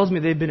tells me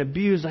they've been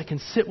abused, I can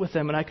sit with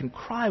them and I can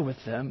cry with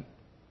them.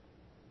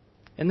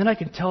 And then I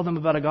can tell them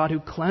about a God who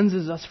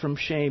cleanses us from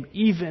shame,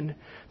 even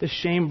the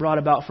shame brought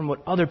about from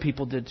what other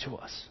people did to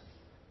us.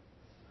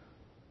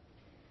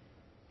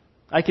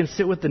 I can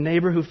sit with the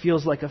neighbor who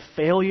feels like a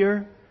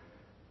failure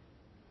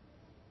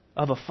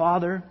of a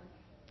father,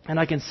 and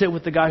I can sit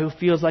with the guy who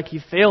feels like he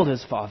failed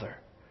his father.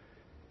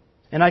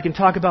 And I can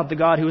talk about the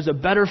God who is a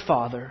better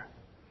father,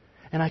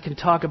 and I can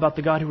talk about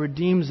the God who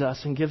redeems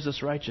us and gives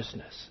us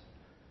righteousness.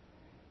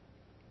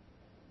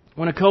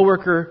 When a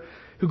coworker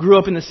who grew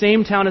up in the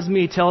same town as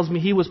me tells me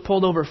he was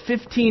pulled over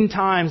 15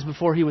 times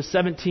before he was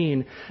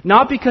 17,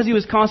 not because he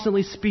was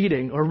constantly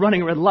speeding or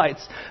running red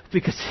lights, but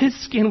because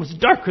his skin was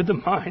darker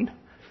than mine,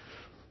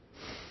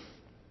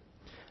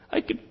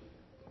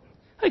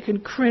 I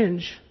can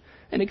cringe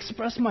and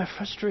express my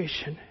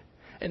frustration,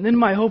 and then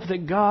my hope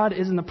that God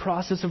is in the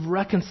process of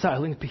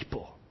reconciling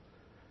people,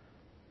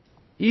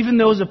 even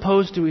those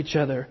opposed to each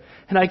other,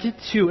 and I get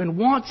to and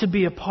want to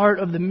be a part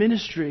of the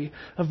ministry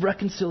of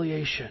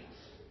reconciliation.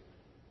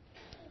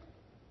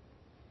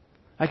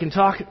 I can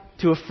talk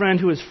to a friend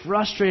who is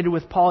frustrated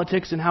with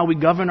politics and how we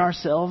govern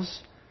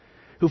ourselves,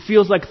 who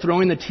feels like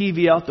throwing the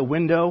TV out the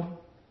window,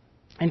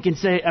 and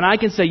I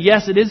can say,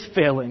 yes, it is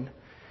failing,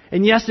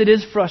 and yes, it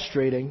is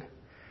frustrating,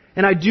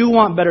 and I do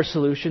want better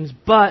solutions,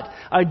 but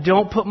I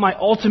don't put my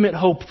ultimate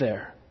hope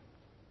there.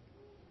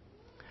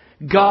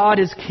 God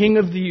is King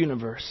of the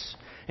universe,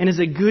 and is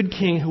a good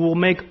King who will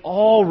make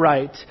all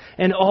right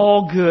and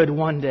all good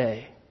one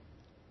day.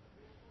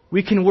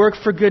 We can work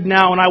for good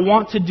now, and I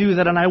want to do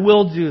that, and I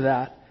will do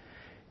that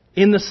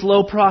in the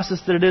slow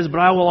process that it is, but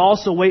I will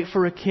also wait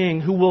for a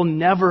King who will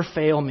never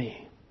fail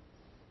me,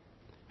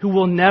 who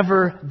will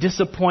never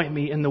disappoint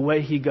me in the way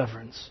He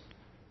governs.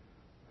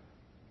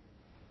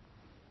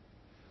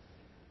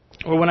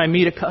 Or when I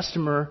meet a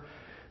customer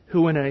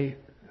who in a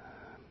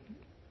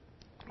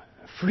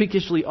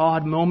freakishly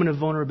odd moment of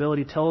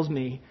vulnerability tells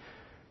me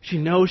she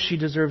knows she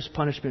deserves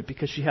punishment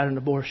because she had an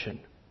abortion.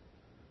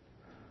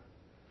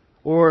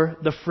 Or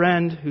the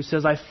friend who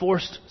says, I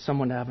forced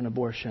someone to have an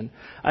abortion.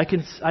 I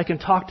can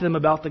talk to them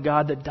about the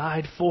God that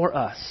died for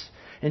us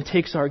and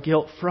takes our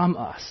guilt from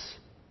us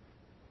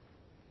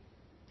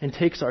and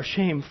takes our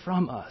shame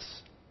from us.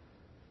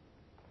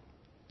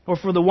 Or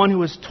for the one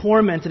who is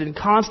tormented and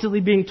constantly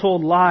being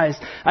told lies,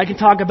 I can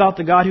talk about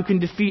the God who can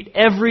defeat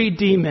every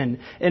demon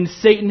and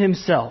Satan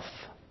himself.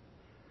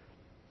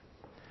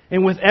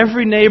 And with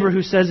every neighbor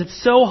who says,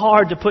 it's so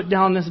hard to put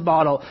down this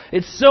bottle,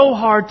 it's so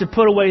hard to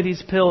put away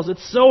these pills,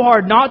 it's so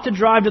hard not to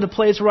drive to the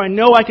place where I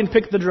know I can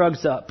pick the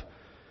drugs up,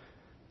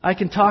 I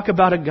can talk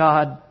about a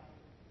God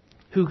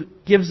who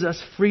gives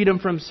us freedom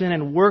from sin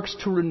and works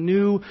to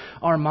renew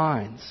our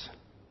minds.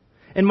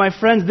 And my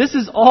friends, this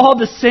is all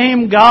the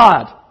same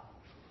God.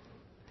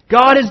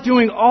 God is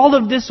doing all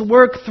of this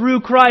work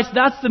through Christ.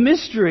 That's the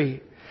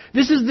mystery.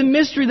 This is the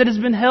mystery that has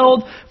been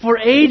held for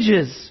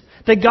ages.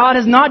 That God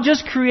has not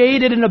just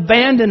created and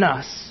abandoned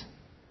us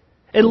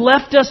and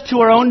left us to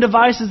our own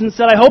devices and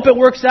said, I hope it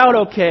works out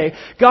okay.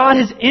 God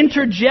has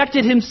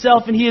interjected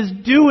Himself and He is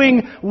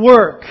doing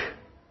work.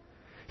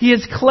 He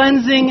is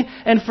cleansing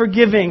and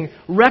forgiving,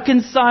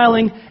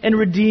 reconciling and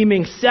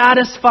redeeming,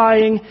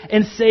 satisfying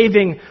and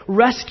saving,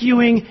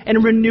 rescuing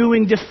and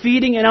renewing,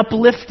 defeating and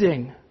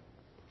uplifting.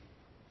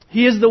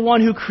 He is the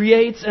one who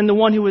creates and the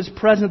one who is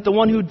present, the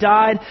one who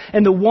died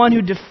and the one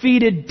who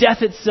defeated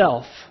death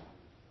itself.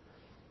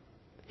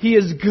 He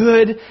is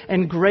good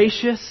and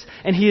gracious,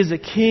 and He is a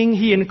King.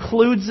 He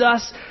includes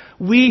us,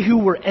 we who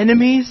were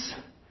enemies,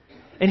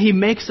 and He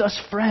makes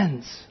us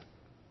friends.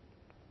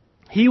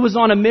 He was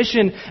on a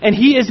mission, and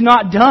He is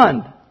not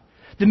done.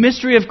 The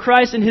mystery of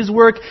Christ and His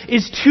work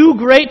is too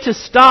great to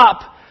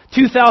stop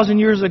 2,000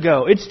 years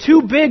ago. It's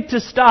too big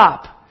to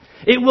stop.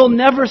 It will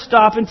never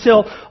stop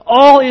until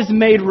all is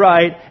made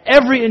right,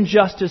 every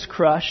injustice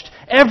crushed,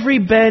 every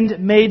bend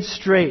made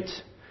straight.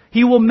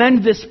 He will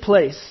mend this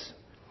place.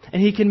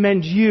 And He can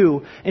mend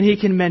you, and He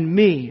can mend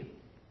me.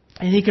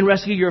 And He can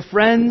rescue your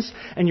friends,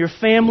 and your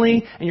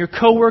family, and your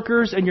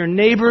coworkers, and your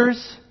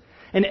neighbors,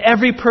 and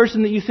every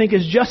person that you think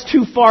is just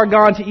too far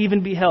gone to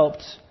even be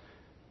helped.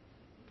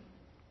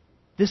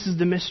 This is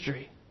the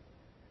mystery.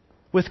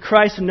 With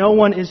Christ, no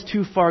one is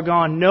too far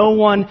gone. No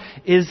one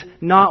is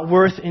not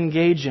worth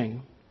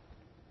engaging.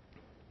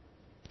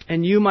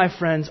 And you, my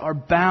friends, are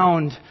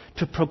bound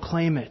to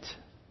proclaim it.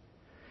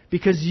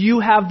 Because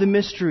you have the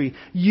mystery.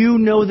 You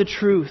know the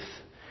truth.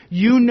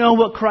 You know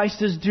what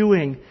Christ is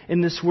doing in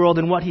this world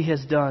and what He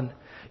has done.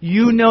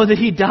 You know that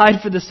He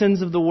died for the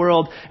sins of the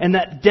world and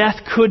that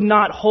death could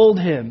not hold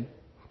Him.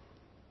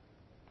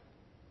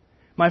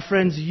 My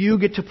friends, you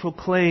get to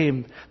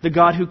proclaim the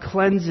God who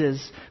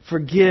cleanses,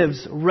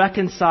 forgives,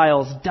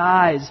 reconciles,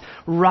 dies,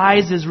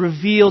 rises,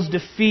 reveals,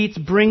 defeats,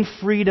 brings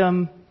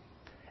freedom,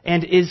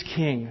 and is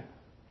King.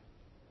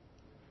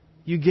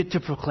 You get to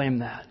proclaim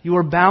that. You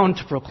are bound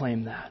to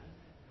proclaim that.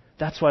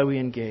 That's why we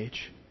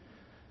engage.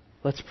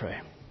 Let's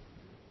pray.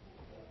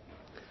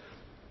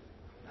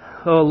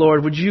 Oh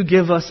Lord, would You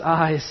give us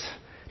eyes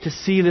to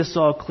see this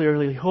all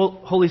clearly.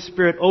 Holy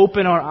Spirit,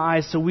 open our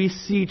eyes so we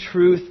see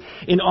truth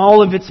in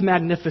all of its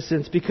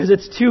magnificence, because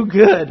it's too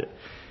good.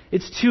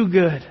 It's too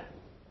good.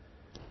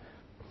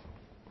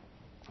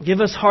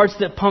 Give us hearts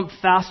that pump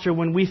faster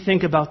when we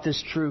think about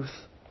this truth.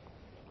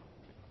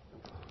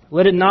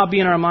 Let it not be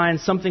in our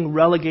minds something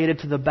relegated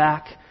to the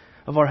back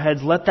of our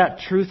heads. Let that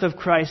truth of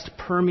Christ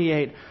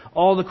permeate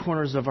all the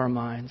corners of our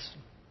minds.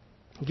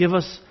 Give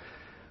us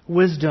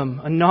wisdom,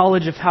 a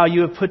knowledge of how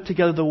you have put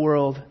together the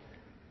world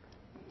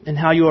and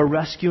how you are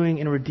rescuing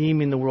and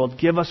redeeming the world.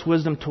 Give us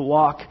wisdom to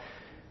walk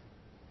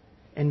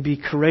and be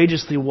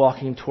courageously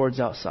walking towards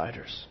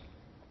outsiders.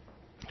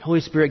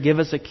 Holy Spirit, give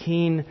us a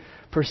keen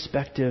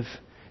perspective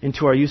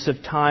into our use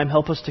of time.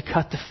 Help us to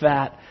cut the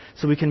fat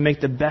so we can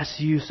make the best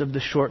use of the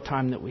short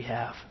time that we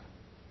have.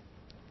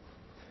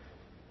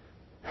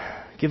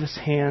 Give us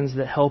hands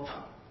that help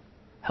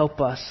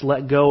us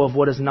let go of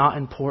what is not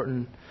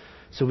important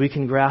so we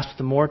can grasp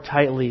the more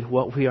tightly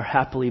what we are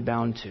happily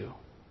bound to.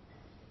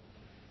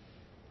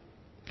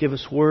 Give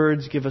us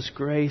words, give us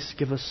grace,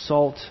 give us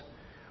salt.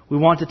 We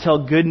want to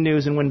tell good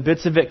news, and when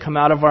bits of it come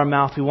out of our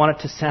mouth, we want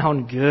it to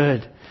sound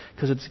good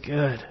because it's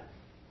good.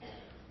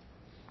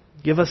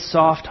 Give us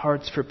soft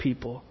hearts for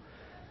people.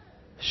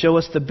 Show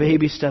us the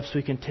baby steps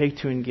we can take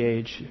to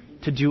engage,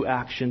 to do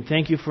action.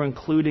 Thank you for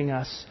including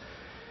us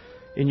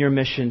in your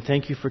mission.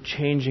 Thank you for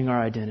changing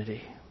our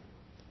identity.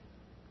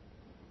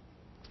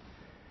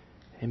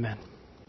 Amen.